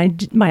God.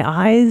 And my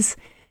eyes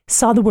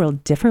saw the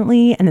world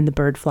differently. And then the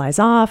bird flies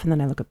off. And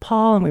then I look at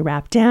Paul and we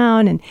wrap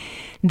down. And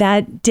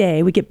that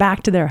day we get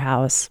back to their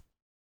house.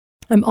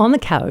 I'm on the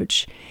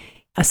couch,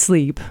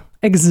 asleep,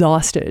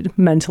 exhausted,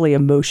 mentally,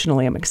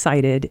 emotionally. I'm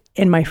excited.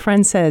 And my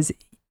friend says,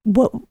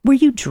 what were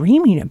you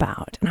dreaming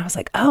about? And I was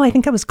like, oh, I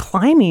think I was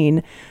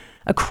climbing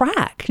a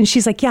crack. And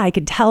she's like, yeah, I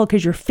could tell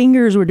because your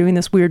fingers were doing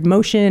this weird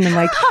motion. And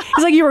like,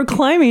 it's like you were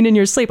climbing in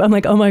your sleep. I'm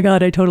like, oh my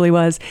God, I totally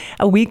was.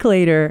 A week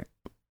later,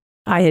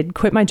 I had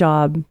quit my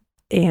job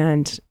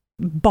and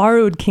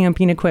borrowed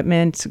camping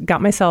equipment,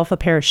 got myself a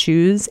pair of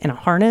shoes and a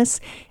harness,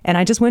 and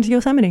I just went to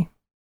Yosemite.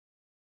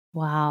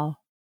 Wow.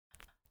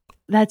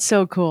 That's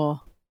so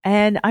cool.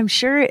 And I'm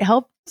sure it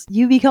helped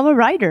you become a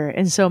writer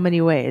in so many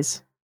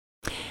ways.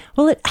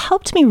 Well, it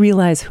helped me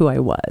realize who I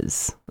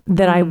was,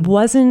 that I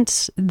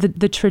wasn't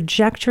the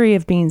trajectory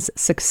of being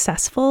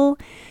successful,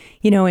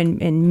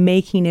 and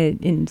making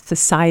it in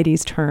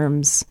society's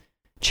terms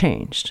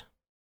changed.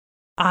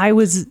 I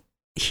was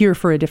here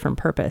for a different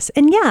purpose.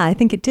 And yeah, I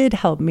think it did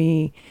help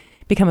me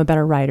become a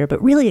better writer,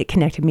 but really it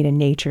connected me to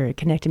nature. It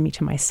connected me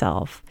to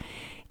myself.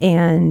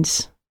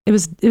 And it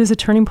was a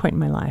turning point in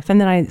my life.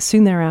 And then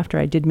soon thereafter,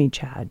 I did meet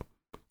Chad.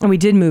 And we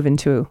did move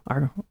into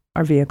our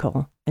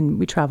vehicle and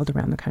we traveled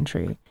around the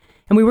country.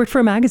 And we worked for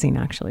a magazine,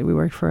 actually. We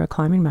worked for a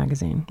climbing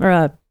magazine or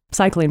a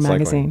cycling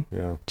magazine.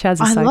 Yeah.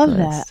 Chad's a cyclist. I love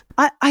that.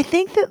 I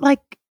think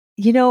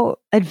that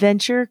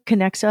adventure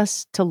connects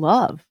us to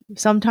love.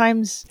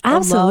 Sometimes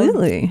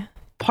absolutely.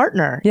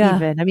 Partner,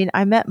 even. I mean,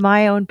 I met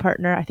my own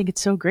partner. I think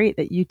it's so great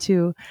that you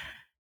two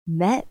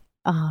met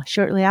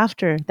shortly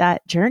after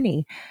that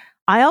journey.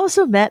 I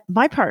also met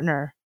my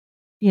partner,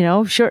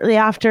 shortly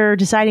after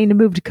deciding to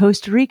move to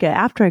Costa Rica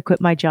after I quit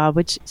my job,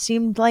 which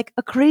seemed like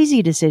a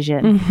crazy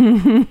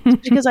decision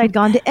because I'd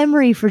gone to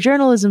Emory for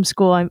journalism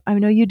school. I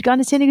know you'd gone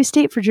to San Diego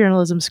State for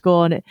journalism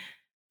school. And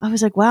I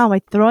was like, wow, am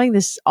I throwing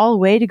this all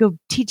away to go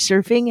teach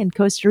surfing in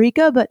Costa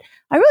Rica? But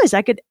I realized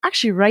I could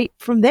actually write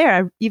from there.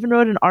 I even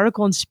wrote an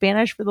article in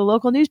Spanish for the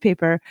local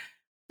newspaper.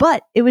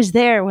 But it was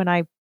there when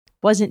I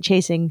wasn't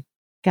chasing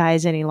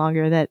guys any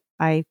longer that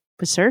I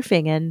was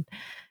surfing. And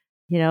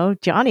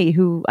Johnny,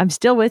 who I'm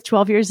still with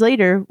 12 years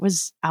later,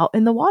 was out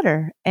in the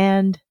water.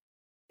 And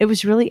it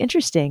was really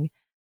interesting.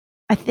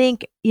 I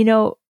think,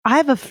 I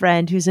have a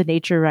friend who's a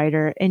nature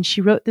writer, and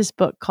she wrote this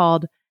book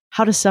called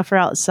How to Suffer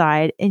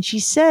Outside. And she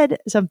said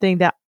something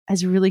that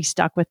has really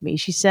stuck with me.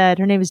 She said,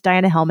 her name is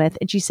Diana Helmuth,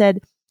 and she said,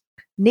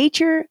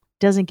 nature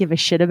doesn't give a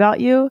shit about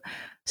you.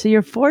 So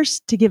you're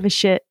forced to give a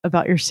shit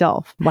about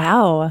yourself.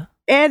 Wow.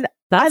 And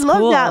that's I love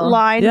cool. that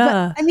line.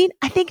 Yeah. But,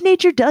 I think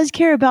nature does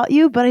care about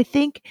you, but I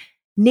think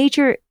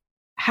nature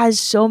has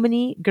so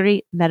many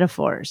great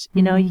metaphors.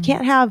 You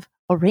can't have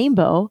a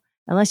rainbow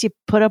unless you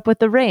put up with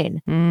the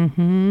rain.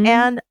 Mm-hmm.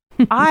 And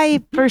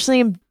I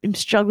personally am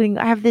struggling.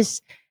 I have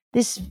this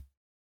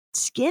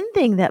skin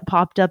thing that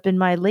popped up in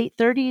my late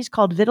 30s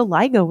called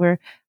vitiligo, where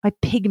my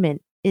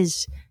pigment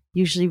is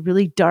usually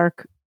really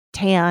dark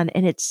tan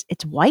and it's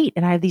white,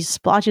 and I have these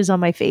splotches on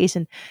my face,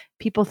 and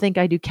people think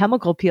I do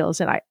chemical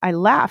peels, and I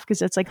laugh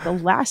because it's like the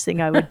last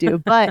thing I would do,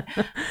 but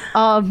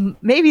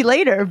maybe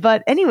later.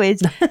 But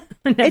anyways,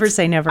 never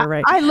say never,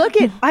 right? I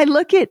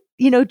look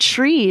at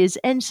trees,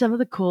 and some of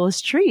the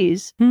coolest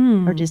trees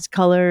are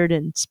discolored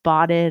and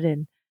spotted,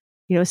 and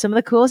some of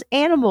the coolest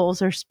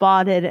animals are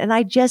spotted, and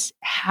I just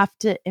have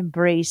to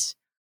embrace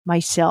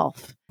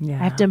myself.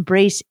 Yeah. I have to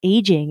embrace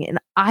aging, and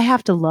I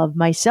have to love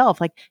myself.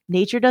 Like,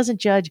 nature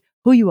doesn't judge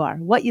who you are,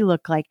 what you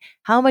look like,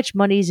 how much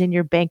money's in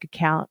your bank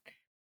account,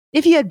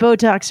 if you had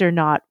Botox or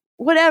not,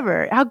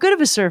 whatever, how good of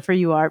a surfer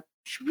you are.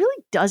 She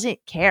really doesn't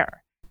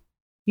care.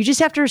 You just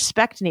have to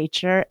respect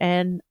nature.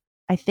 And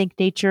I think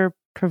nature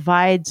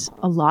provides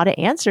a lot of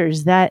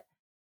answers that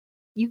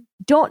you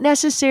don't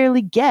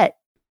necessarily get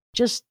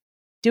just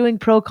doing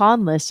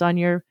pro-con lists on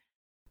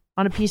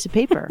a piece of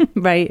paper.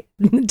 Right.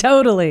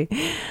 Totally.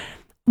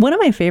 One of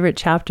my favorite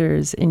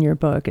chapters in your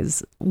book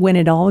is when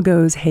it all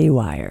goes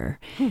haywire.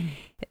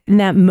 In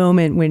that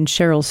moment when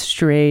Cheryl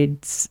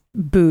Strayed's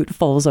boot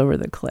falls over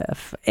the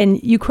cliff.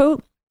 And you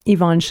quote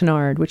Yvonne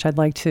Chouinard, which I'd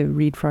like to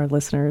read for our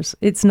listeners.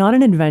 It's not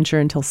an adventure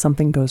until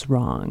something goes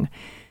wrong.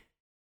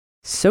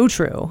 So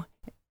true.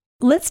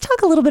 Let's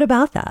talk a little bit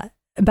about that.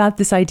 about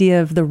this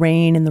idea of the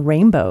rain and the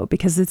rainbow,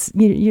 because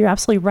you're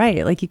absolutely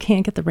right. Like, you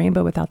can't get the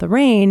rainbow without the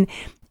rain.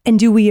 And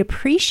do we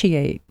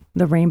appreciate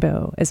the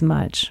rainbow as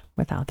much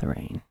without the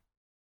rain?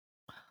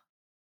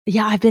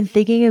 Yeah, I've been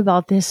thinking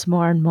about this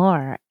more and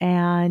more,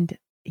 and,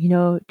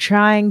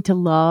 trying to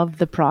love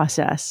the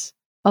process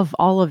of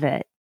all of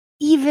it,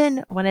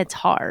 even when it's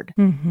hard.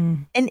 Mm-hmm.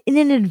 And in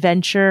an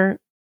adventure,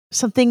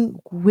 something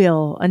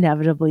will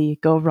inevitably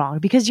go wrong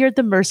because you're at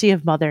the mercy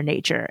of Mother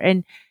Nature.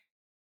 And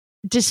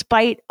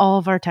despite all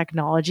of our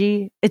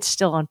technology, it's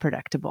still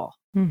unpredictable.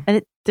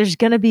 And there's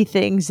going to be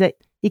things that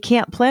you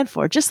can't plan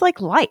for, just like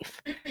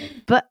life.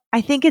 But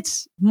I think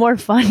it's more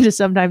fun to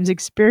sometimes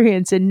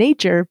experience in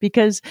nature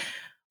because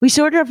we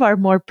sort of are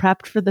more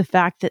prepped for the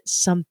fact that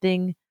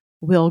something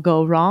will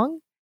go wrong,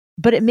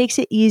 but it makes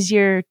it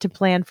easier to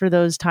plan for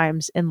those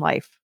times in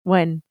life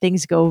when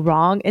things go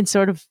wrong and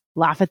sort of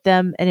laugh at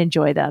them and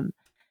enjoy them.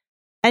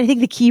 And I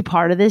think the key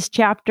part of this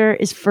chapter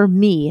is, for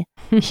me,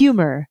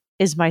 humor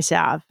is my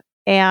salve.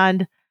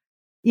 And,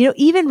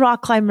 even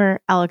rock climber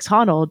Alex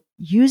Honnold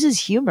uses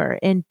humor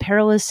in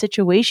perilous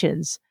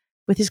situations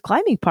with his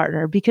climbing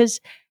partner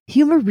because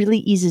humor really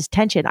eases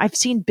tension. I've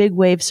seen big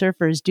wave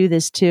surfers do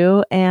this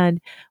too. And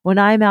when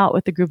I'm out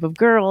with a group of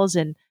girls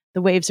and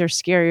the waves are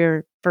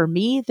scarier for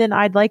me than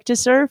I'd like to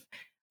surf,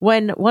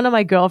 when one of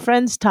my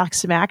girlfriends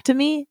talks smack to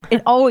me,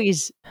 it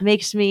always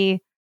makes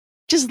me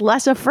just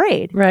less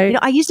afraid. Right.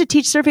 I used to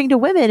teach surfing to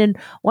women, and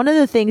one of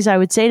the things I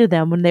would say to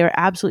them when they were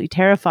absolutely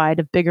terrified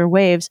of bigger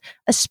waves,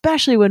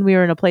 especially when we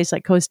were in a place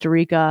like Costa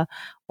Rica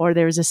or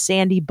there was a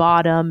sandy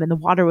bottom and the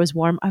water was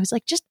warm, I was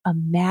like, just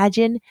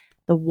imagine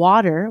the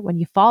water when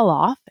you fall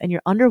off and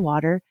you're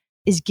underwater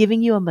is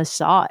giving you a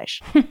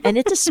massage, and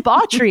it's a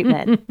spa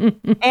treatment.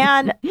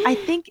 And I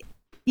think,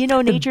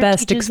 nature the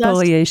best teaches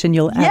exfoliation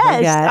you'll ever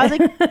get. I was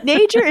like,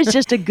 nature is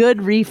just a good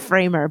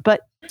reframer.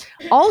 But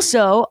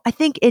also, I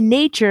think in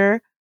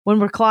nature,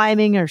 when we're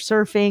climbing or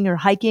surfing or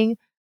hiking,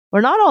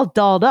 we're not all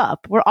dolled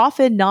up. We're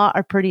often not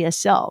our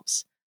prettiest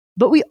selves,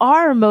 but we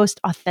are our most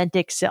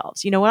authentic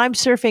selves. When I'm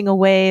surfing a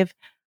wave,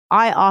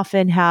 I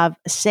often have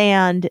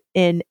sand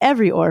in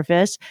every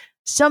orifice.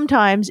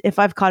 Sometimes if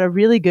I've caught a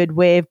really good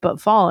wave but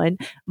fallen,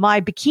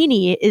 my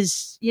bikini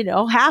is,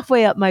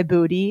 halfway up my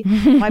booty.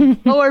 My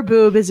lower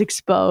boob is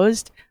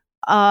exposed.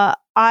 I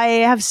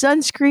have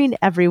sunscreen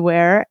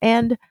everywhere,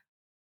 and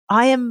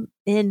I am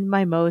in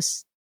my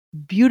most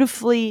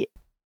beautiful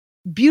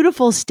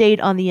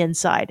state on the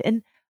inside.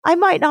 And I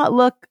might not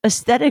look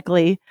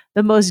aesthetically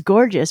the most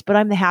gorgeous, but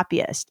I'm the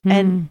happiest.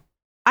 And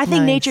I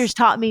think nature's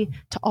taught me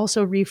to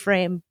also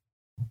reframe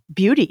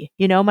beauty,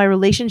 my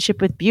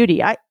relationship with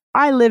beauty.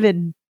 I live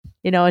in,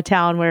 a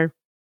town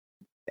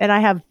and I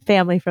have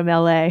family from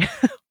LA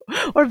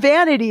where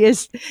vanity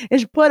is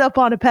put up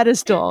on a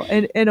pedestal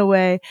in a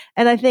way.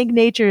 And I think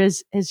nature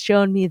has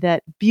shown me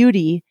that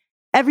beauty,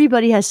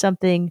 everybody has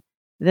something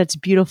that's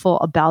beautiful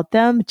about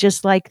them,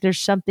 just like there's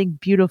something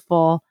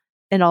beautiful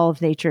in all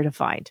of nature to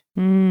find.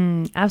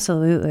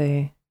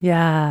 Absolutely.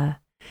 Yeah.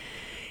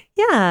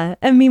 Yeah.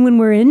 I mean, when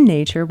we're in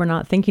nature, we're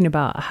not thinking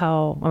about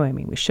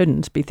we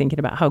shouldn't be thinking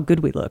about how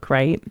good we look,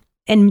 right?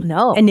 And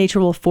nature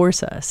will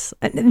force us.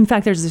 In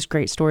fact, there's this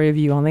great story of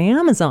you on the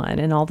Amazon,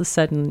 and all of a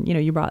sudden,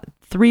 you brought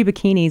 3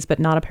 bikinis, but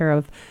not a pair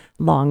of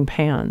long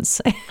pants.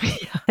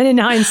 And in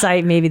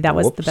hindsight, maybe that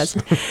was the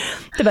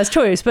best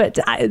choice. But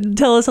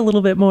tell us a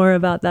little bit more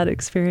about that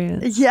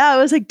experience. Yeah, it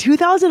was like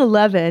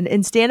 2011,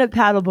 and stand-up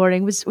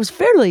paddleboarding was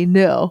fairly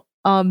new.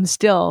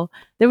 Still,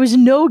 there was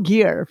no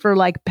gear for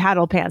like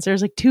paddle pants. There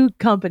was like 2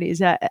 companies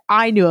that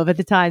I knew of at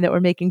the time that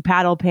were making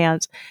paddle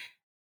pants.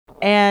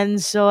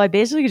 And so I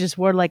basically just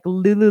wore like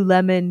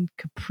Lululemon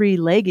capri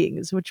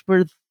leggings, which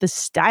were the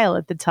style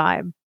at the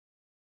time.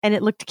 And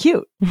it looked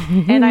cute.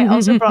 And I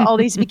also brought all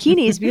these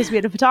bikinis because we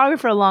had a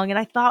photographer along, and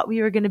I thought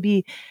we were going to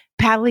be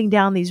paddling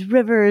down these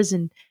rivers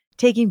and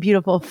taking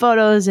beautiful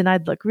photos, and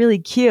I'd look really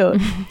cute.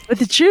 But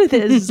the truth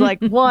is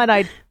like, one,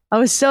 I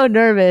was so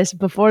nervous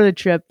before the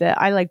trip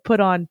that I like put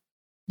on,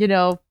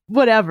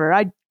 whatever.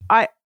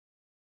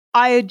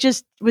 I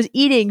just was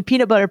eating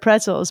peanut butter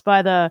pretzels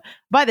by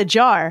the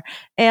jar,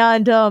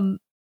 and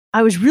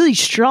I was really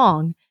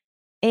strong,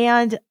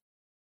 and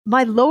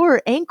my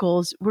lower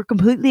ankles were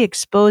completely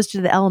exposed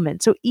to the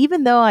element. So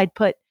even though I'd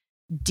put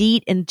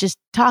DEET and just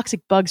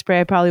toxic bug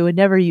spray I probably would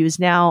never use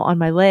now on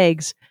my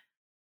legs,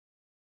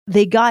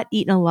 they got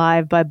eaten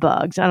alive by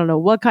bugs. I don't know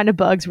what kind of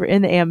bugs were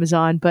in the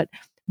Amazon, but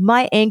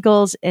my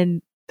ankles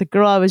and the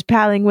girl I was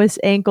paddling with's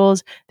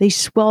ankles, they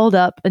swelled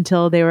up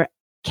until they were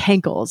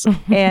cankles,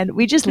 and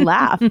we just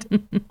laughed.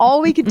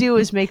 All we could do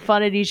was make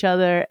fun at each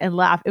other and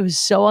laugh. It was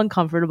so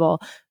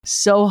uncomfortable,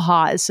 so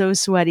hot, so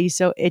sweaty,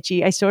 so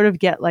itchy. I sort of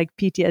get like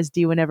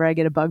PTSD whenever I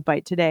get a bug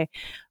bite today.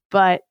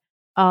 But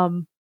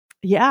there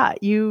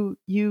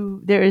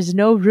is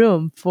no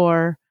room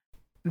for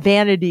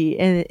vanity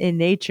in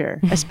nature,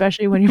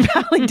 especially when you're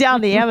paddling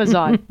down the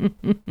Amazon.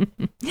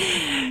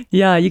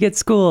 Yeah, you get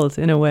schooled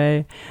in a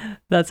way.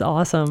 That's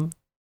awesome.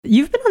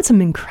 You've been on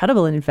some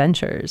incredible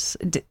adventures.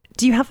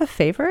 Do you have a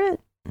favorite?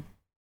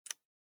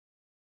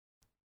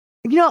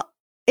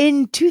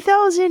 in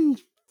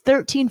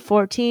 2013,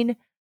 14,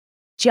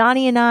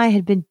 Johnny and I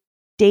had been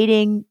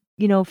dating,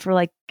 for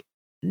like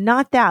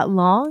not that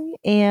long.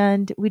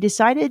 And we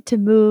decided to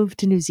move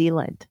to New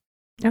Zealand.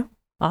 Oh,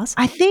 awesome.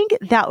 I think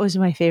that was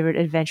my favorite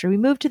adventure. We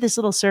moved to this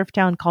little surf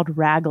town called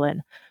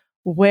Raglan,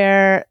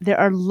 where there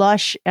are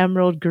lush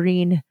emerald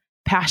green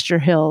pasture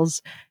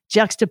hills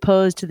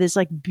juxtaposed to this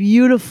like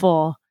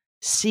beautiful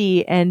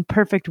sea and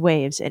perfect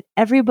waves. And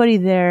everybody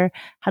there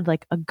had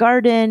like a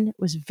garden,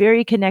 was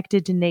very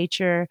connected to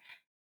nature.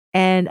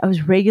 And I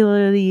was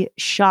regularly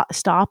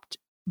stopped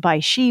by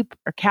sheep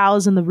or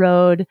cows in the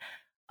road.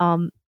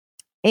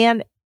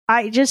 And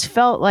I just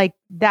felt like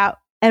that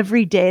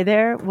every day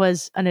there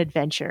was an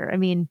adventure. I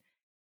mean,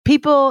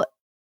 people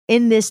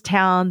in this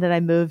town that I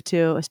moved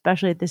to,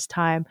 especially at this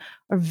time,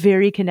 are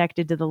very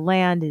connected to the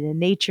land and in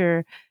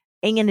nature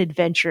and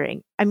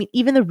adventuring. I mean,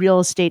 even the real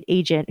estate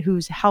agent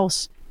whose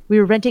house we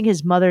were renting,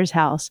 his mother's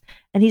house,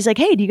 and he's like,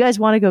 "Hey, do you guys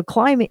want to go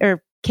climbing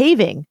or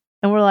caving?"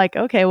 And we're like,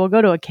 "Okay, we'll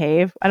go to a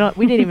cave."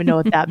 We didn't even know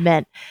what that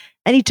meant.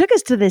 And he took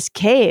us to this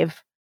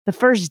cave the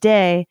first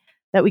day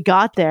that we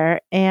got there.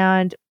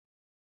 And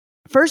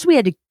first we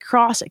had to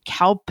cross a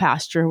cow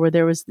pasture where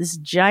there was this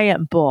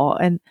giant bull.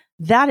 And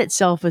that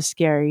itself was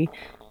scary.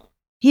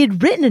 He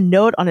had written a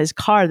note on his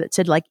car that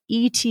said like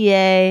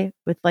ETA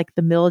with like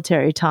the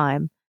military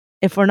time.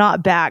 If we're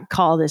not back,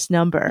 call this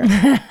number.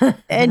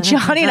 And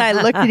Johnny and I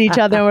looked at each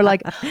other and we're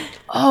like,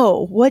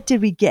 oh, what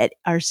did we get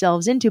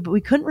ourselves into? But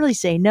we couldn't really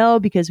say no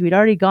because we'd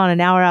already gone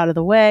an hour out of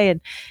the way and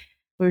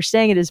we were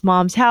staying at his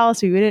mom's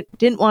house. We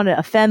didn't want to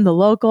offend the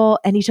local.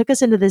 And he took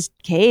us into this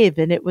cave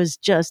and it was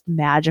just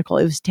magical.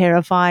 It was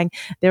terrifying.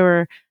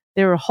 There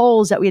were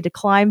holes that we had to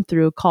climb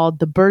through called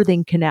the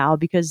birthing canal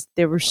because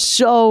they were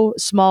so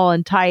small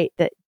and tight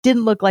that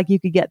didn't look like you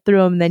could get through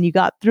them. And then you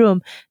got through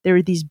them. There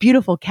were these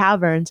beautiful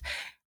caverns.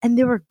 And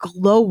there were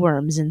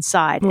glowworms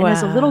inside. Wow. And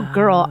as a little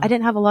girl, I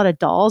didn't have a lot of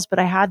dolls, but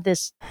I had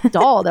this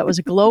doll that was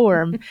a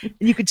glowworm. And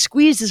you could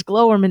squeeze this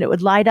glowworm and it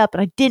would light up.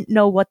 And I didn't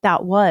know what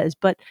that was.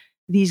 But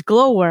these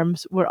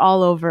glowworms were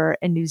all over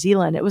in New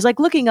Zealand. It was like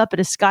looking up at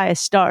a sky of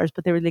stars,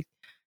 but they were like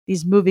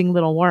these moving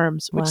little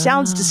worms, which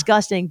sounds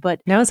disgusting,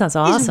 but no, it sounds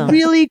awesome. It's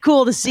really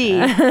cool to see.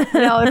 They're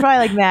probably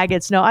like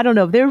maggots. No, I don't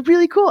know. They're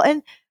really cool.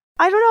 And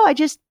I don't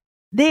know.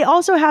 They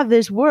also have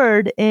this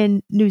word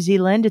in New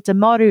Zealand. It's a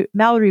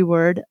Maori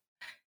word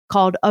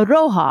called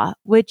aroha,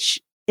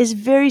 which is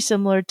very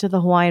similar to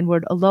the Hawaiian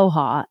word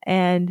aloha.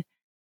 And,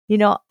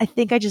 I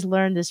think I just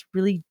learned this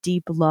really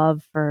deep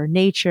love for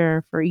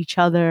nature, for each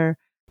other,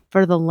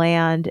 for the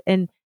land.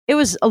 And it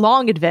was a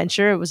long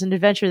adventure. It was an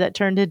adventure that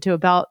turned into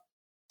about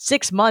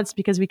 6 months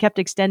because we kept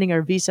extending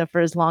our visa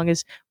for as long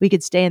as we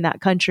could stay in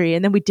that country.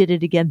 And then we did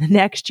it again the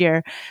next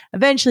year.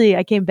 Eventually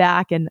I came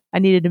back and I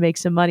needed to make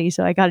some money.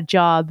 So I got a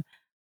job,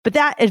 but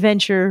that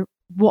adventure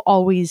will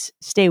always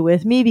stay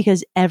with me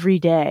because every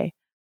day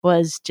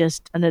was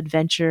just an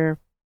adventure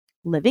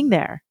living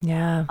there.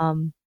 Yeah.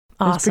 It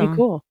was pretty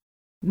cool.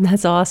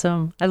 That's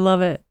awesome. I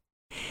love it.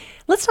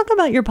 Let's talk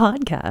about your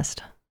podcast.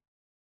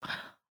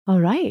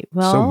 All right.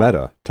 Well, so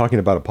meta, talking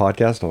about a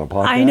podcast on a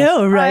podcast. I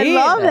know, right? I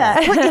love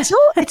that.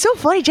 It's so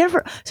funny,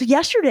 Jennifer. So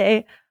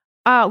yesterday,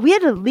 we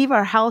had to leave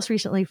our house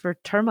recently for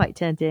termite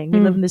tenting.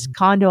 We live in this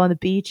condo on the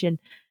beach and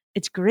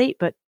it's great,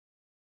 but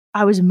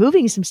I was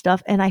moving some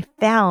stuff and I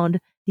found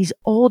these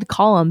old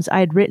columns I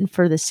had written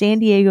for the San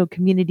Diego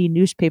community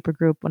newspaper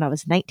group when I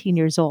was 19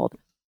 years old.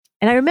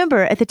 And I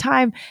remember at the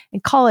time in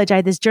college, I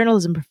had this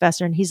journalism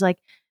professor and he's like,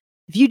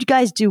 if you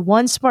guys do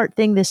one smart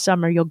thing this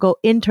summer, you'll go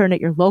intern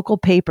at your local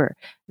paper.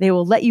 They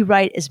will let you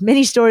write as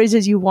many stories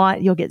as you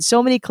want. You'll get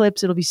so many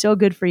clips. It'll be so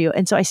good for you.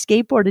 And so I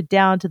skateboarded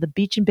down to the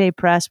Beach and Bay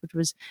Press, which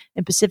was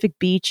in Pacific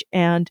Beach.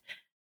 And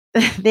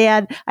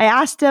I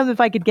asked them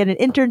if I could get an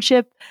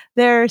internship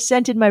there,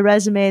 sent in my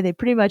resume. They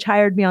pretty much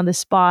hired me on the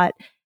spot.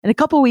 And a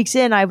couple weeks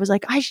in, I was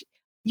like,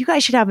 you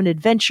guys should have an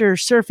adventure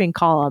surfing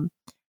column.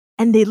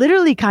 And they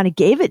literally kind of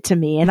gave it to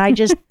me. And I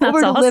just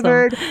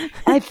over-delivered. Awesome.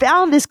 I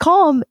found this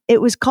column. It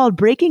was called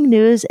Breaking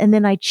News. And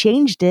then I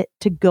changed it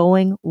to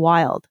Going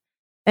Wild.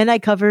 And I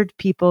covered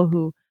people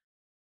who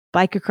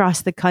bike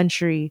across the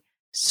country,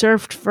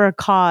 surfed for a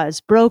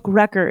cause, broke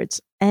records.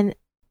 And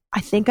I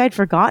think I'd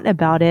forgotten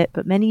about it.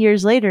 But many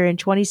years later, in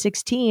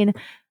 2016,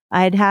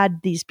 I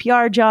had these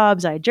PR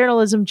jobs, I had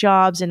journalism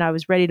jobs, and I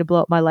was ready to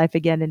blow up my life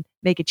again and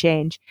make a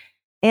change.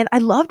 And I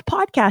loved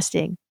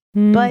podcasting,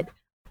 but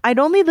I'd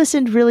only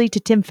listened really to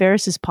Tim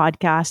Ferriss's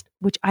podcast,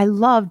 which I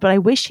loved, but I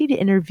wish he'd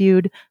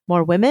interviewed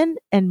more women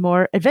and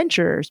more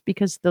adventurers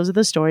because those are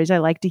the stories I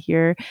like to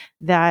hear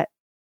that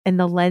and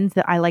the lens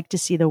that I like to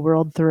see the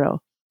world through.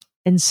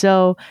 And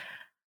so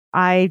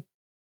I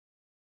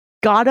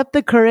got up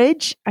the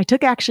courage. I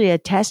took actually a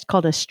test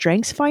called a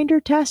Strengths Finder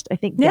test. I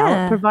think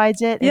Gallup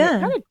provides it. And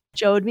it kind of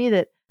showed me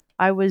that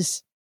I had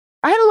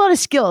a lot of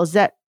skills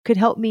that could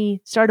help me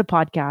start a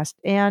podcast.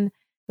 And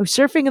I was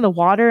surfing in the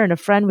water and a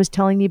friend was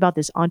telling me about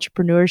this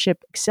entrepreneurship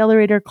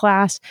accelerator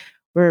class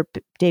where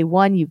day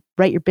 1, you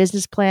write your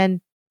business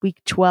plan. Week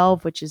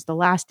 12, which is the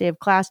last day of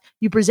class,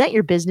 you present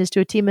your business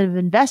to a team of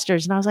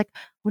investors. And I was like, I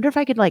wonder if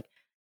I could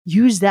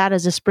use that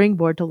as a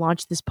springboard to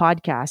launch this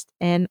podcast.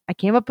 And I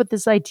came up with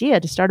this idea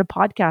to start a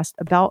podcast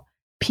about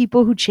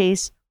people who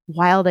chase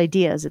wild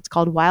ideas. It's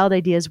called Wild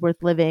Ideas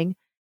Worth Living.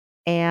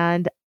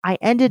 And I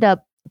ended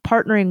up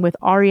partnering with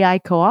REI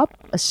Co-op,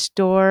 a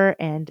store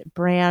and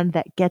brand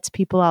that gets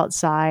people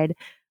outside,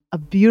 a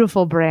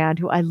beautiful brand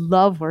who I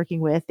love working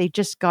with. They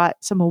just got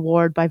some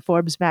award by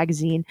Forbes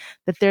magazine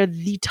that they're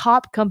the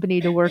top company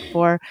to work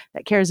for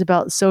that cares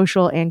about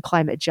social and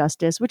climate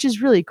justice, which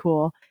is really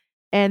cool.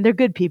 And they're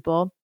good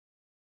people.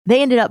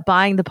 They ended up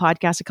buying the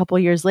podcast a couple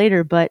of years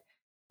later, but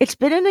it's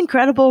been an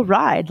incredible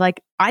ride.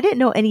 Like, I didn't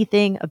know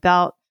anything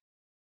about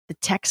the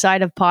tech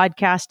side of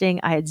podcasting.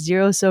 I had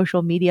zero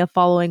social media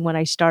following when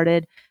I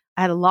started.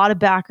 I had a lot of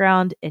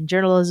background in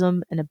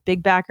journalism and a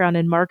big background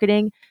in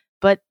marketing,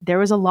 but there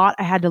was a lot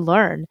I had to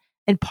learn.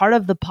 And part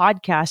of the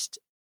podcast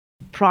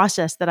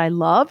process that I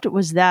loved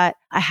was that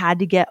I had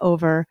to get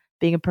over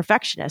being a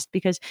perfectionist,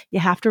 because you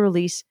have to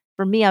release.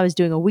 For me, I was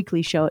doing a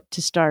weekly show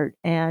to start.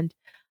 And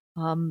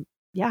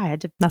I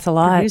had to That's a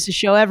lot. Produce a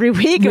show every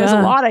week. It was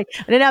a lot. I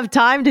didn't have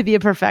time to be a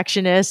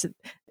perfectionist.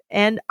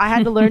 And I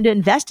had to learn to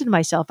invest in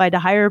myself. I had to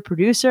hire a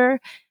producer,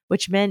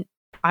 which meant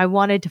I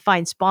wanted to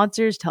find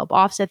sponsors to help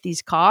offset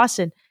these costs.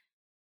 And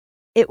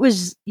it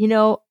was,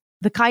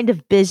 the kind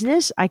of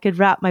business I could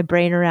wrap my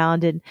brain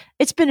around. And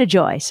it's been a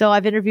joy. So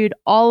I've interviewed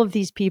all of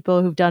these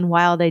people who've done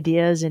wild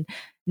ideas. And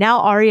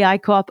now REI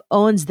Co-op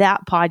owns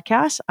that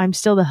podcast. I'm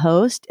still the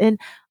host. And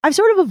I've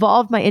sort of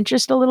evolved my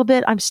interest a little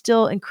bit. I'm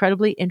still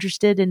incredibly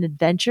interested in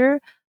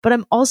adventure, but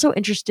I'm also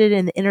interested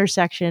in the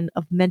intersection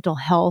of mental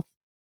health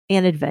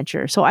and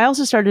adventure. So I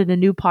also started a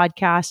new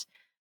podcast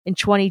in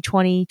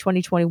 2020,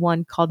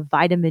 2021 called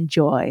Vitamin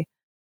Joy,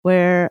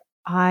 where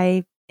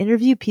I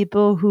interview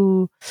people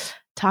who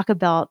talk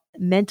about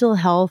mental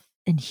health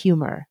and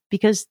humor,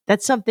 because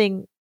that's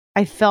something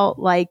I felt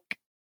like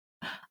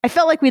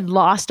we'd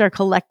lost our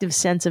collective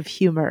sense of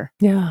humor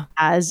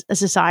as a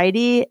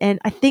society. And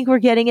I think we're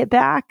getting it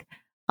back.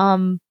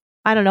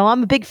 I don't know.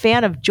 I'm a big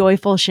fan of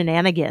joyful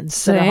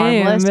shenanigans that are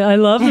harmless. I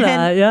love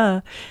that.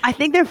 Yeah. I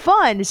think they're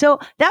fun. So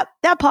that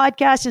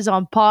podcast is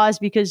on pause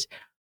because,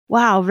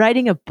 wow,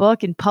 writing a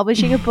book and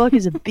publishing a book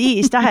is a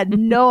beast. I had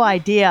no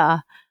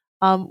idea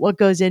what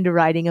goes into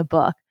writing a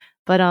book.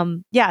 But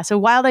so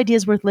Wild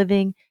Ideas Worth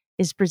Living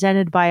is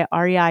presented by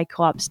REI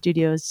Co-op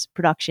Studios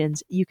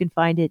Productions. You can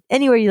find it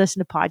anywhere you listen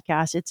to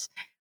podcasts. It's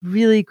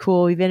really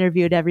cool. We've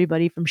interviewed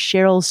everybody from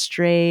Cheryl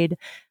Strayed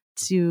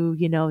to,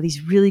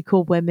 these really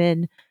cool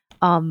women.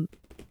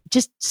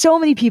 Just so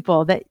many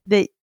people that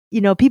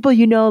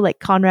people like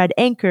Conrad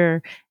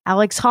Anker,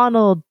 Alex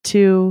Honnold,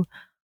 to,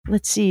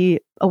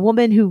 a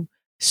woman who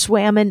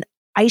swam in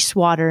ice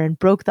water and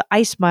broke the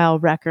ice mile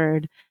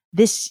record.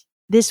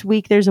 This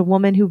week, there's a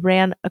woman who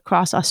ran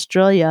across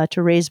Australia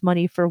to raise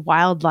money for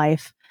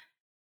wildlife.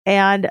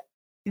 And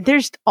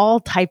there's all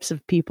types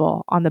of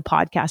people on the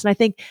podcast. And I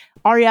think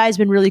REI has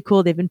been really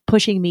cool. They've been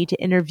pushing me to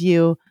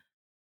interview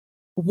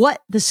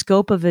what the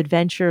scope of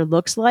adventure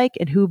looks like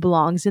and who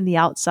belongs in the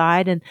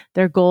outside. And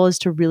their goal is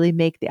to really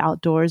make the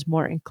outdoors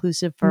more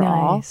inclusive for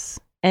all.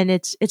 And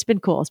it's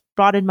been cool. It's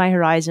broadened my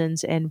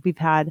horizons, and we've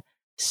had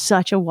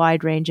such a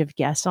wide range of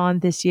guests on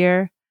this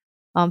year.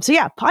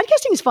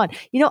 Podcasting is fun.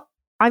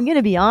 I'm going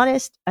to be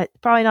honest,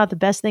 probably not the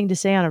best thing to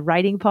say on a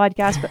writing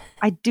podcast, but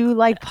I do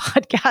like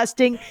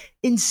podcasting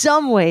in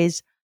some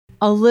ways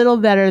a little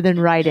better than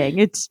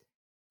writing.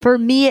 For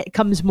me, it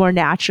comes more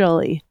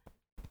naturally.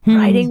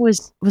 Writing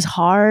was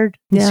hard.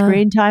 The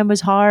screen time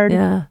was hard.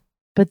 Yeah.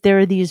 But there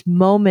are these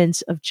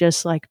moments of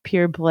just like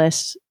pure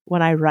bliss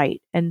when I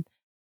write. And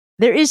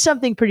there is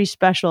something pretty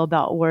special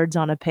about words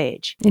on a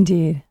page.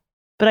 Indeed.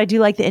 But I do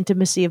like the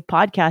intimacy of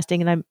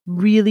podcasting, and I'm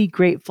really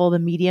grateful the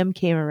medium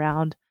came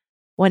around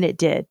when it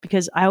did,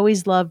 because I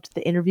always loved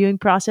the interviewing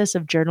process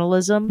of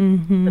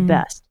journalism the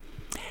best.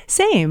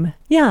 Same.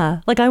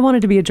 Yeah. Like, I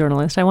wanted to be a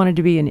journalist. I wanted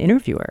to be an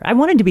interviewer. I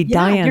wanted to be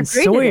Diane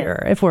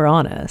Sawyer, if we're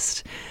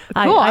honest.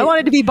 Cool. I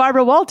wanted to be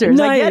Barbara Walters.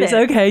 Nice. I get it.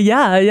 Okay.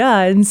 Yeah.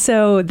 And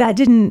so that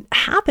didn't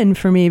happen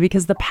for me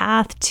because the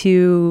path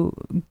to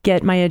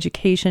get my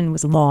education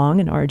was long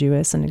and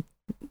arduous, and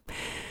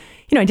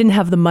I didn't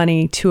have the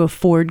money to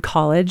afford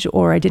college,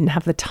 or I didn't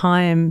have the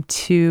time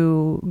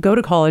to go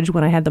to college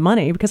when I had the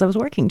money because I was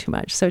working too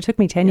much. So it took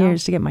me 10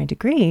 years to get my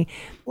degree.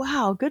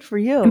 Wow, good for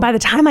you. And by the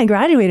time I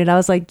graduated, I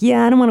was like,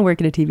 I don't want to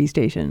work at a TV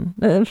station.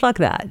 Fuck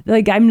that.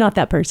 Like, I'm not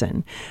that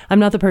person. I'm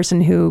not the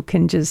person who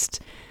can just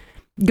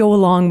go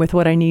along with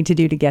what I need to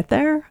do to get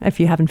there. If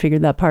you haven't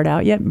figured that part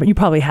out yet, but you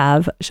probably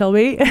have,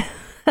 Shelby.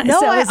 No,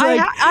 so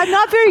I'm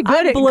not very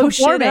good at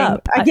conforming.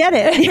 I get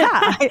it.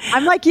 Yeah,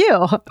 I'm like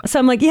you. So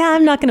I'm like,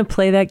 I'm not going to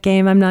play that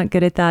game. I'm not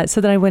good at that.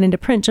 So then I went into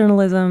print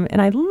journalism,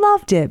 and I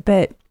loved it.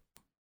 But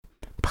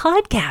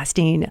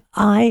podcasting,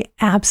 I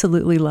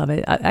absolutely love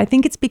it. I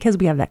think it's because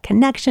we have that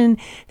connection,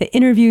 the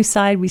interview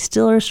side. We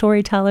still are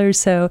storytellers.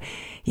 So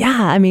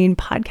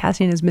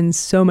podcasting has been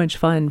so much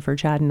fun for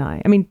Chad and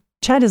I. I mean,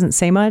 Chad doesn't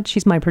say much.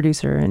 He's my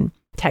producer and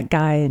tech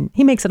guy, and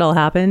he makes it all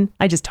happen.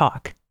 I just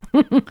talk.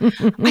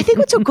 I think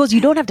what's so cool is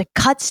you don't have to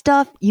cut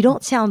stuff. You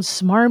don't sound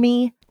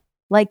smarmy.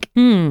 Like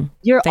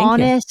you're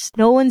honest.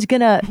 No one's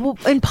gonna. Well,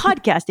 in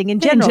podcasting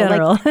in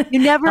general. Like, you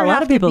never. A have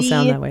lot of people to be,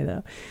 sound that way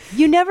though.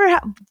 You never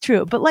have.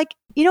 True, but like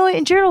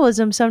in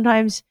journalism,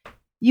 sometimes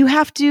you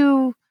have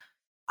to.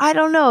 I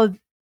don't know.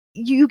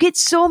 You get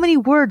so many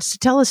words to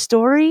tell a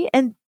story,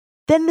 and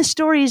then the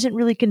story isn't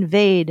really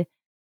conveyed,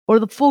 or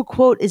the full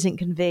quote isn't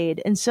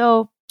conveyed, and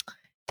so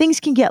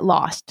things can get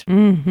lost.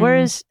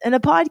 Whereas in a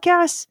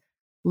podcast,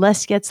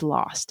 less gets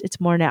lost. It's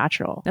more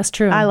natural. That's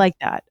true. I like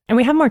that. And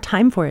we have more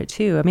time for it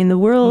too. I mean, the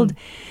world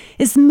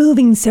is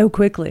moving so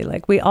quickly.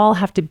 Like we all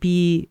have to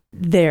be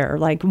there.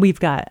 Like we've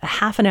got a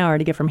half an hour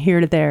to get from here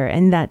to there.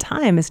 And that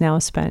time is now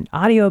spent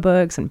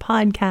audiobooks and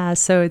podcasts.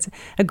 So it's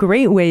a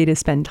great way to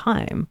spend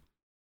time.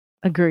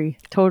 Agree.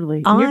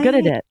 Totally. And you're good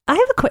at it. I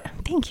have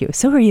thank you.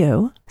 So are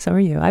you.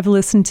 I've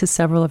listened to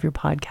several of your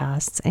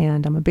podcasts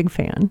and I'm a big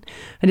fan.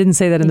 I didn't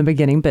say that in the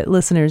beginning, but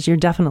listeners, you're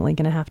definitely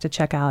going to have to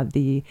check out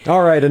the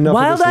All right, enough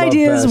Wild of this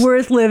Ideas love fest.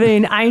 Worth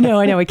Living. I know.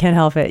 I can't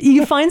help it.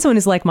 You find someone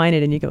who's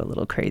like-minded and you go a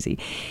little crazy.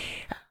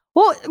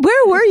 Well,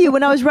 where were you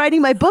when I was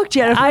writing my book,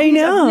 Jennifer? I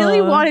know. I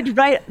really wanted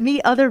to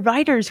meet other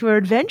writers who are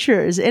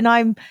adventurers,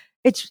 and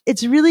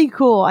it's really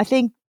cool. I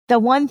think the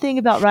one thing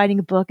about writing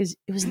a book is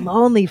it was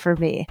lonely for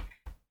me.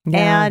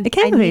 Yeah, And it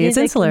can be. It's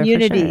insular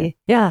community. for sure.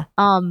 Yeah.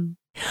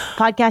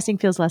 Podcasting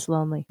feels less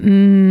lonely.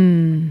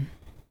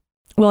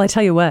 Well, I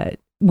tell you what,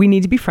 we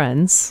need to be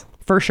friends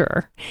for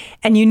sure.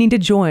 And you need to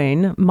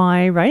join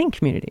my writing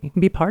community,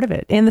 be part of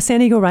it. And the San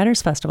Diego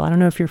Writers Festival. I don't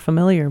know if you're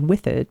familiar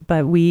with it,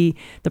 but the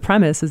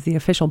premise is the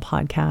official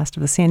podcast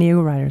of the San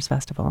Diego Writers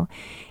Festival.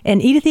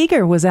 And Edith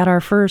Eger was at our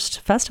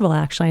first festival,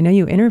 actually. I know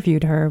you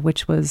interviewed her,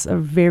 which was a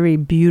very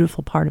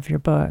beautiful part of your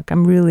book.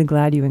 I'm really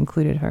glad you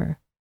included her.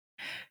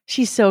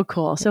 She's so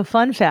cool. So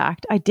fun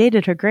fact, I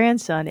dated her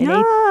grandson in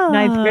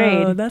ninth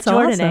grade. That's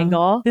Jordan awesome.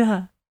 Engel.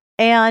 Yeah.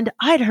 And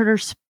I'd heard her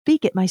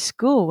speak at my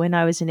school when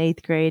I was in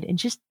 8th grade and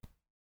just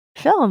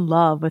fell in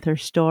love with her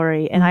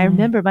story. And I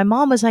remember my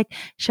mom was like,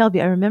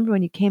 Shelby, I remember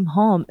when you came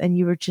home and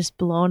you were just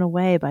blown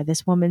away by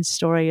this woman's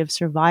story of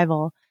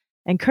survival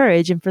and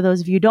courage. And for those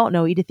of you who don't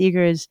know, Edith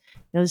Eger is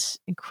this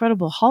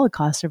incredible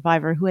Holocaust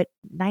survivor who at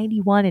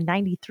 91 and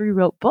 93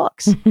 wrote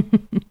books.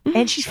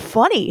 And she's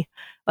funny.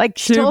 Like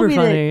she Super told me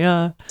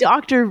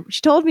funny,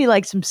 she told me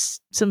like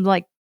some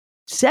like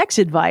sex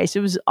advice. It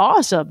was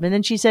awesome. And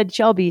then she said,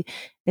 Shelby,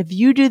 if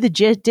you do the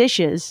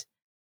dishes,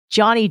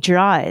 Johnny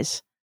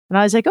dries. And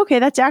I was like, okay,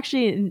 that's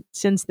actually,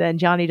 since then,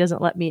 Johnny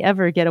doesn't let me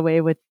ever get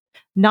away with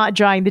not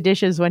drying the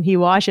dishes when he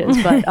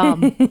washes. But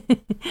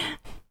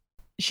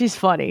she's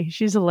funny.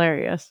 She's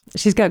hilarious.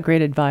 She's got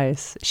great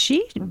advice.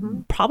 She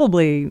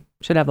probably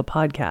should have a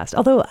podcast.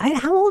 Although,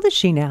 how old is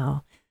she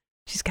now?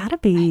 She's got to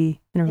be...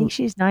 I think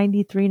she's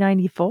 93,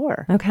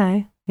 94.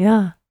 Okay.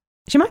 Yeah.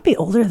 She might be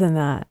older than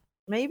that.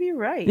 Maybe you're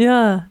right.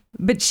 Yeah.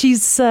 But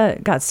she's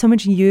got so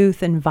much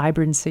youth and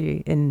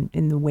vibrancy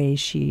in the way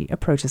she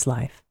approaches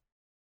life.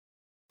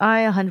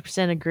 I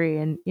 100% agree.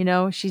 And,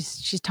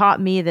 she's taught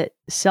me that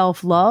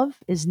self-love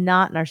is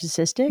not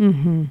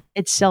narcissistic.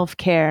 It's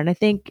self-care. And I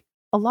think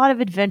a lot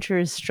of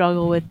adventurers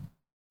struggle with,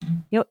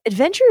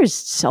 adventure is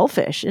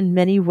selfish in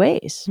many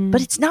ways,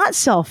 but it's not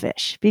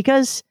selfish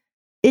because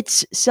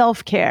it's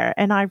self-care.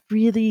 And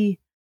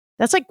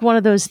that's like one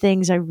of those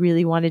things I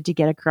really wanted to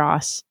get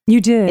across. You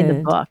did. In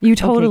the book. You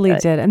totally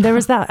did. And there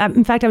was that.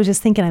 In fact, I was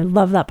just thinking, I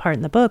love that part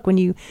in the book when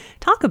you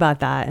talk about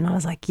that. And I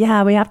was like,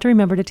 yeah, we have to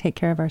remember to take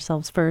care of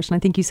ourselves first. And I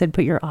think you said,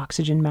 put your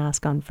oxygen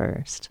mask on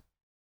first.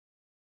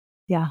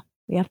 Yeah,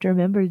 we have to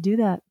remember to do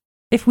that.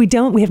 If we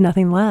don't, we have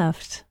nothing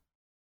left,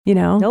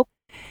 Nope.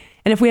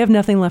 And if we have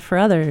nothing left for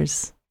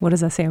others, what does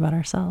that say about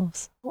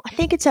ourselves? Well, I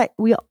think it's that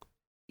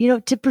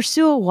to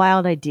pursue a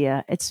wild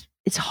idea, it's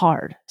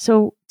hard.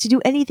 So to do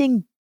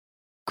anything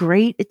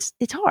great, it's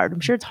hard. I'm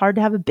sure it's hard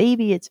to have a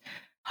baby. It's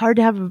hard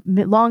to have a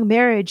long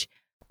marriage.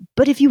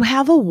 But if you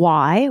have a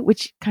why,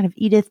 which kind of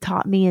Edith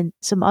taught me and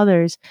some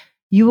others,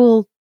 you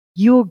will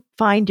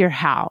find your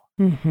how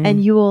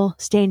and you will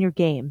stay in your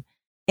game.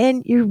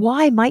 And your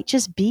why might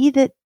just be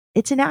that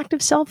it's an act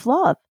of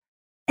self-love.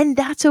 And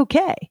that's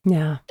okay.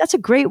 Yeah. That's a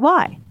great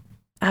why.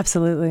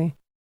 Absolutely.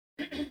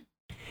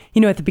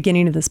 At the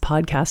beginning of this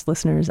podcast,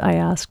 listeners, I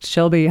asked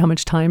Shelby how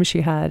much time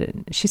she had.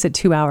 And she said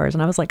 2 hours.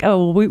 And I was like,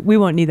 oh, well, we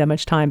won't need that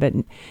much time. But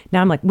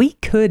now I'm like, we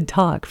could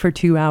talk for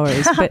 2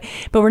 hours, but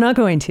we're not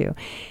going to.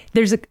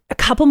 There's a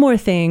couple more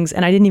things.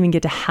 And I didn't even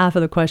get to half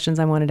of the questions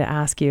I wanted to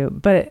ask you.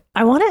 But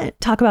I want to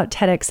talk about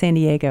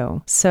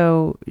TEDxSanDiego.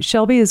 So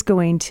Shelby is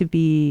going to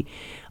be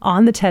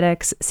on the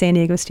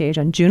TEDxSanDiego stage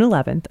on June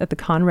 11th at the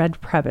Conrad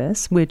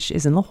Prebys, which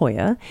is in La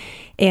Jolla.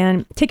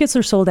 And tickets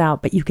are sold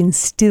out, but you can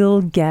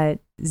still get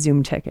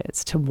Zoom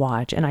tickets to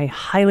watch. And I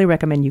highly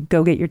recommend you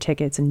go get your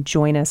tickets and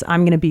join us.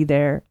 I'm going to be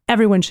there.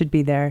 Everyone should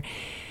be there.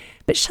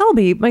 But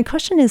Shelby, my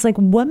question is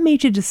what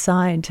made you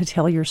decide to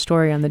tell your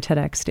story on the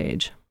TEDx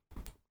stage?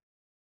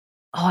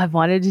 Oh, I've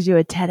wanted to do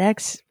a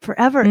TEDx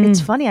forever. It's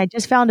funny. I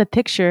just found a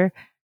picture.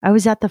 I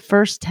was at the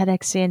first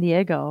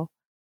TEDxSanDiego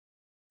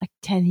like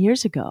 10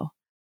 years ago.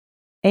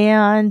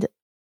 And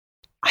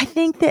I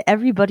think that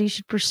everybody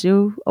should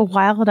pursue a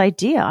wild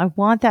idea. I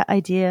want that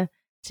idea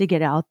to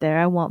get out there.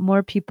 I want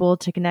more people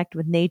to connect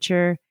with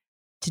nature,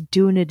 to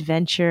do an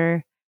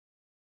adventure.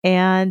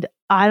 And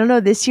I don't know,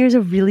 this year's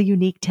a really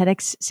unique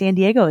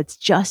TEDxSanDiego. It's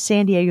just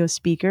San Diego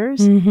speakers.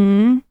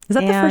 Mm-hmm. Is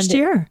that the first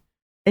year?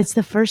 It's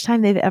the first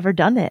time they've ever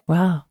done it.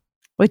 Wow.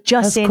 With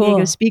just San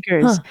Diego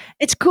speakers. Huh.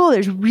 It's cool.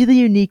 There's really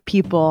unique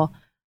people.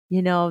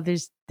 You know,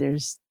 there's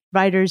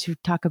writers who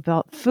talk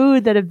about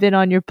food that have been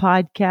on your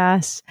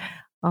podcast.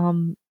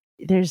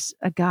 There's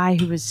a guy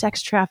who was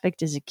sex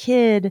trafficked as a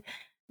kid.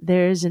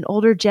 There's an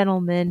older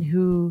gentleman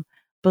who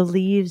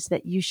believes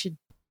that you should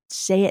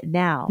say it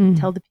now.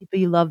 Tell the people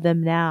you love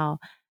them now.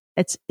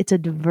 It's a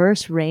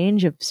diverse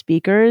range of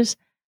speakers.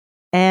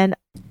 And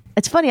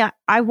it's funny,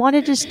 I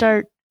wanted to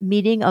start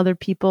meeting other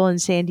people in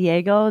San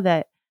Diego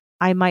that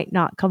I might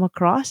not come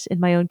across in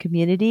my own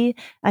community.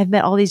 I've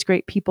met all these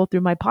great people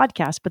through my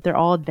podcast, but they're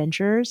all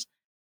adventurers.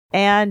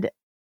 And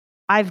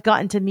I've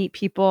gotten to meet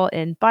people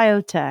in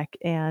biotech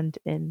and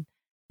in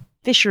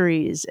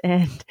fisheries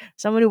and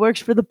someone who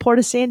works for the Port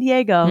of San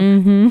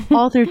Diego,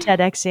 all through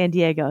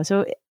TEDxSanDiego.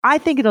 So I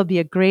think it'll be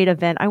a great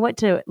event. I went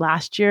to it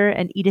last year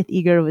and Edith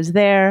Eger was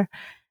there.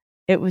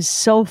 It was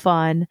so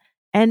fun.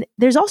 And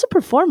there's also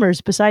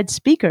performers besides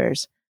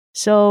speakers.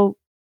 So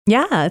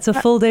yeah, it's a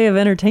full day of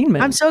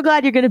entertainment. I'm so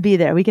glad you're going to be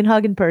there. We can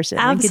hug in person.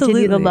 Absolutely. And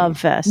continue the love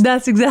fest.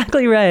 That's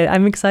exactly right.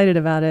 I'm excited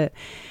about it.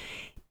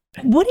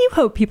 What do you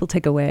hope people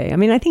take away? I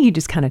mean, I think you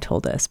just kind of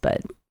told us,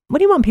 but what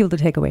do you want people to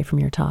take away from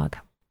your talk?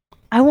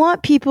 I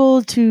want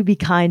people to be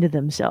kind to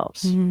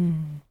themselves.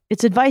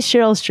 It's advice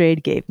Cheryl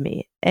Strayed gave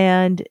me.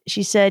 And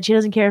she said she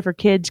doesn't care if her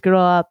kids grow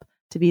up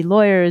to be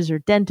lawyers or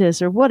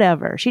dentists or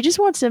whatever. She just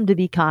wants them to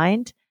be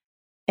kind.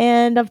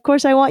 And of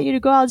course, I want you to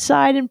go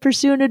outside and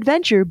pursue an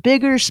adventure,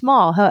 big or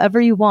small,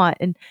 however you want.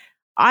 And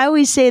I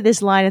always say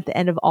this line at the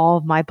end of all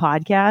of my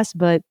podcasts,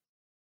 but,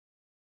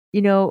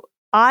 you know,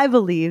 I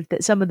believe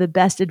that some of the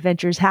best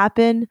adventures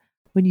happen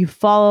when you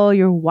follow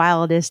your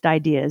wildest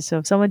ideas. So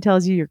if someone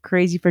tells you you're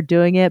crazy for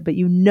doing it, but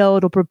you know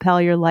it'll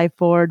propel your life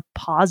forward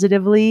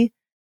positively,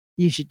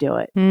 you should do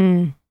it.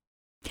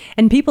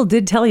 And people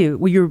did tell you,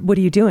 well, what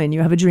are you doing?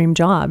 You have a dream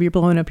job. You're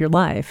blowing up your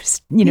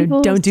life. You know,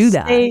 people don't do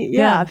that.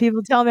 Yeah,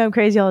 people tell me I'm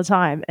crazy all the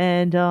time.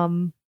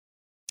 And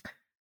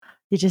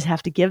you just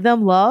have to give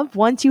them love.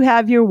 Once you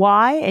have your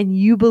why and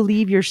you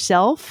believe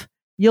yourself,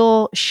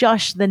 you'll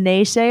shush the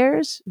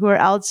naysayers who are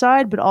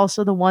outside, but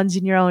also the ones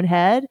in your own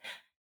head.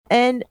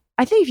 And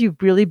I think if you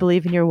really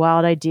believe in your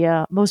wild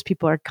idea, most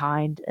people are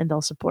kind and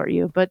they'll support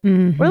you. But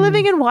we're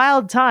living in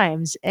wild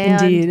times.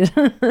 And indeed.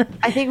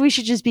 I think we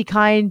should just be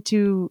kind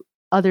to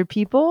other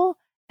people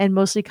and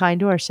mostly kind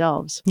to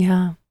ourselves.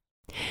 Yeah.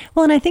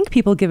 Well, and I think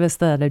people give us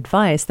that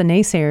advice. The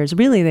naysayers,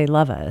 really, they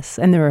love us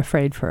and they're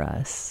afraid for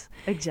us.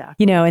 Exactly.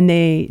 You know, and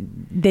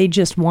they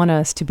just want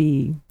us to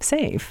be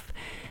safe.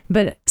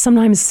 But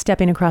sometimes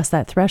stepping across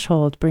that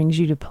threshold brings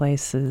you to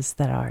places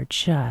that are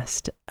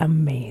just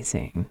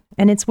amazing.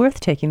 And it's worth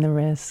taking the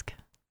risk.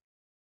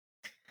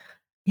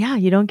 Yeah,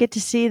 you don't get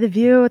to see the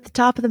view at the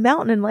top of the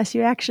mountain unless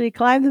you actually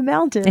climb the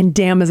mountain. And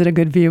damn, is it a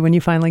good view when you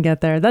finally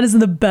get there. That is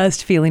the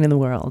best feeling in the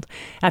world.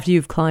 After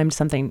you've climbed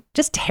something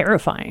just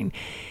terrifying.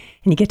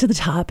 And you get to the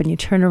top and you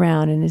turn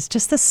around and it's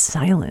just this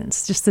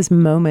silence, just this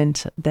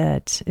moment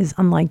that is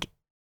unlike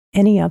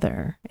any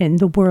other. And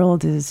the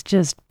world is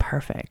just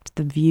perfect.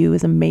 The view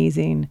is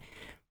amazing.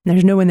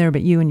 There's no one there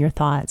but you and your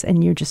thoughts.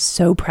 And you're just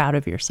so proud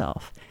of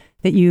yourself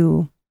that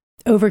you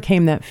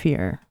overcame that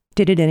fear,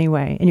 did it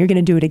anyway, and you're going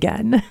to do it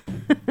again.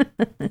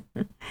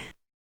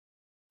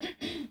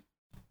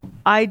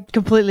 I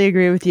completely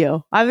agree with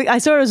you. I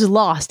sort of was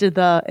lost in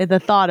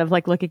the thought of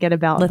like looking at a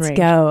mountain range.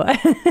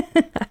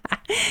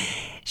 Let's go.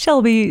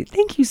 Shelby,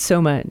 thank you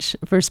so much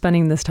for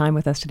spending this time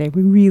with us today.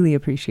 We really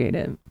appreciate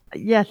it.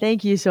 Yeah,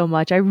 thank you so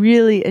much. I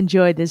really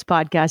enjoyed this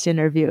podcast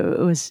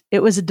interview. It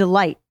was a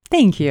delight.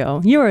 Thank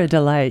you. You're a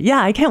delight.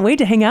 Yeah, I can't wait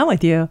to hang out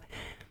with you.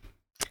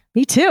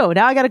 Me too.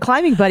 Now I got a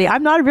climbing buddy.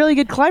 I'm not a really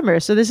good climber,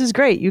 so this is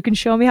great. You can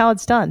show me how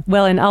it's done.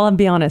 Well, and I'll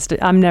be honest,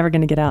 I'm never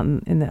going to get out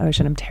in the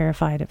ocean. I'm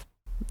terrified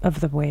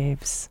of the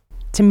waves.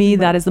 To me,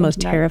 that is the most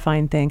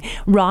terrifying thing.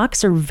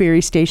 Rocks are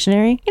very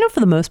stationary. You know,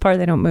 for the most part,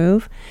 they don't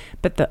move.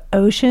 But the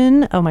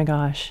ocean, oh my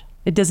gosh,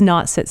 it does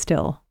not sit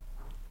still.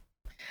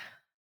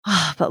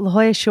 But La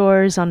Jolla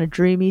Shores on a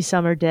dreamy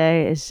summer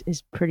day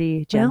is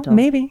pretty gentle. Well,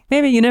 maybe.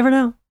 You never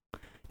know.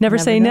 Never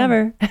say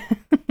never.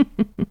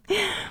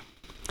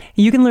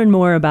 You can learn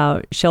more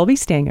about Shelby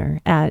Stanger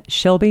at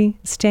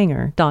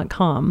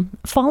shelbystanger.com.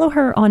 Follow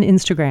her on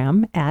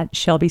Instagram at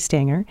Shelby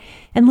Stanger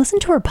and listen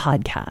to her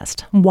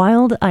podcast,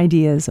 Wild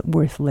Ideas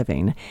Worth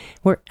Living.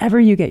 Wherever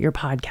you get your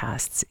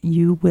podcasts,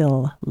 you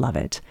will love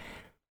it.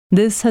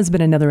 This has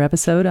been another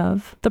episode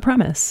of The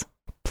Premise.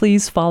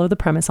 Please follow The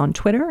Premise on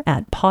Twitter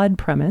at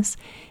PodPremise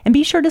and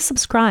be sure to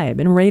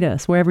subscribe and rate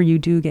us wherever you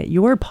do get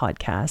your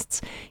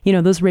podcasts. You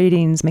know, those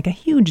ratings make a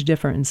huge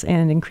difference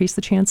and increase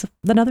the chance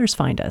that others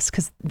find us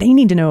because they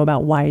need to know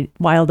about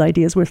wild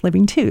ideas worth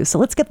living too. So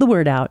let's get the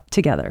word out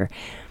together.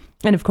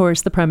 And of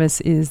course, the premise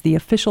is the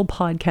official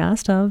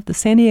podcast of the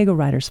San Diego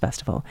Writers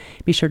Festival.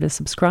 Be sure to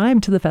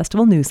subscribe to the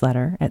festival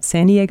newsletter at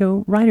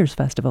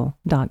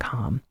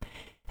SanDiegoWritersFestival.com.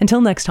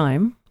 Until next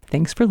time,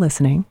 thanks for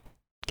listening.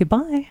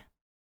 Goodbye.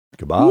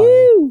 Goodbye.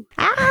 Woo!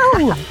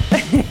 Ow!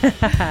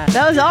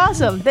 That was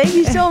awesome. Thank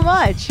you so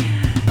much.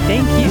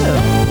 Thank you.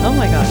 Oh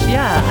my gosh.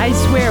 Yeah, I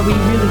swear we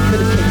really could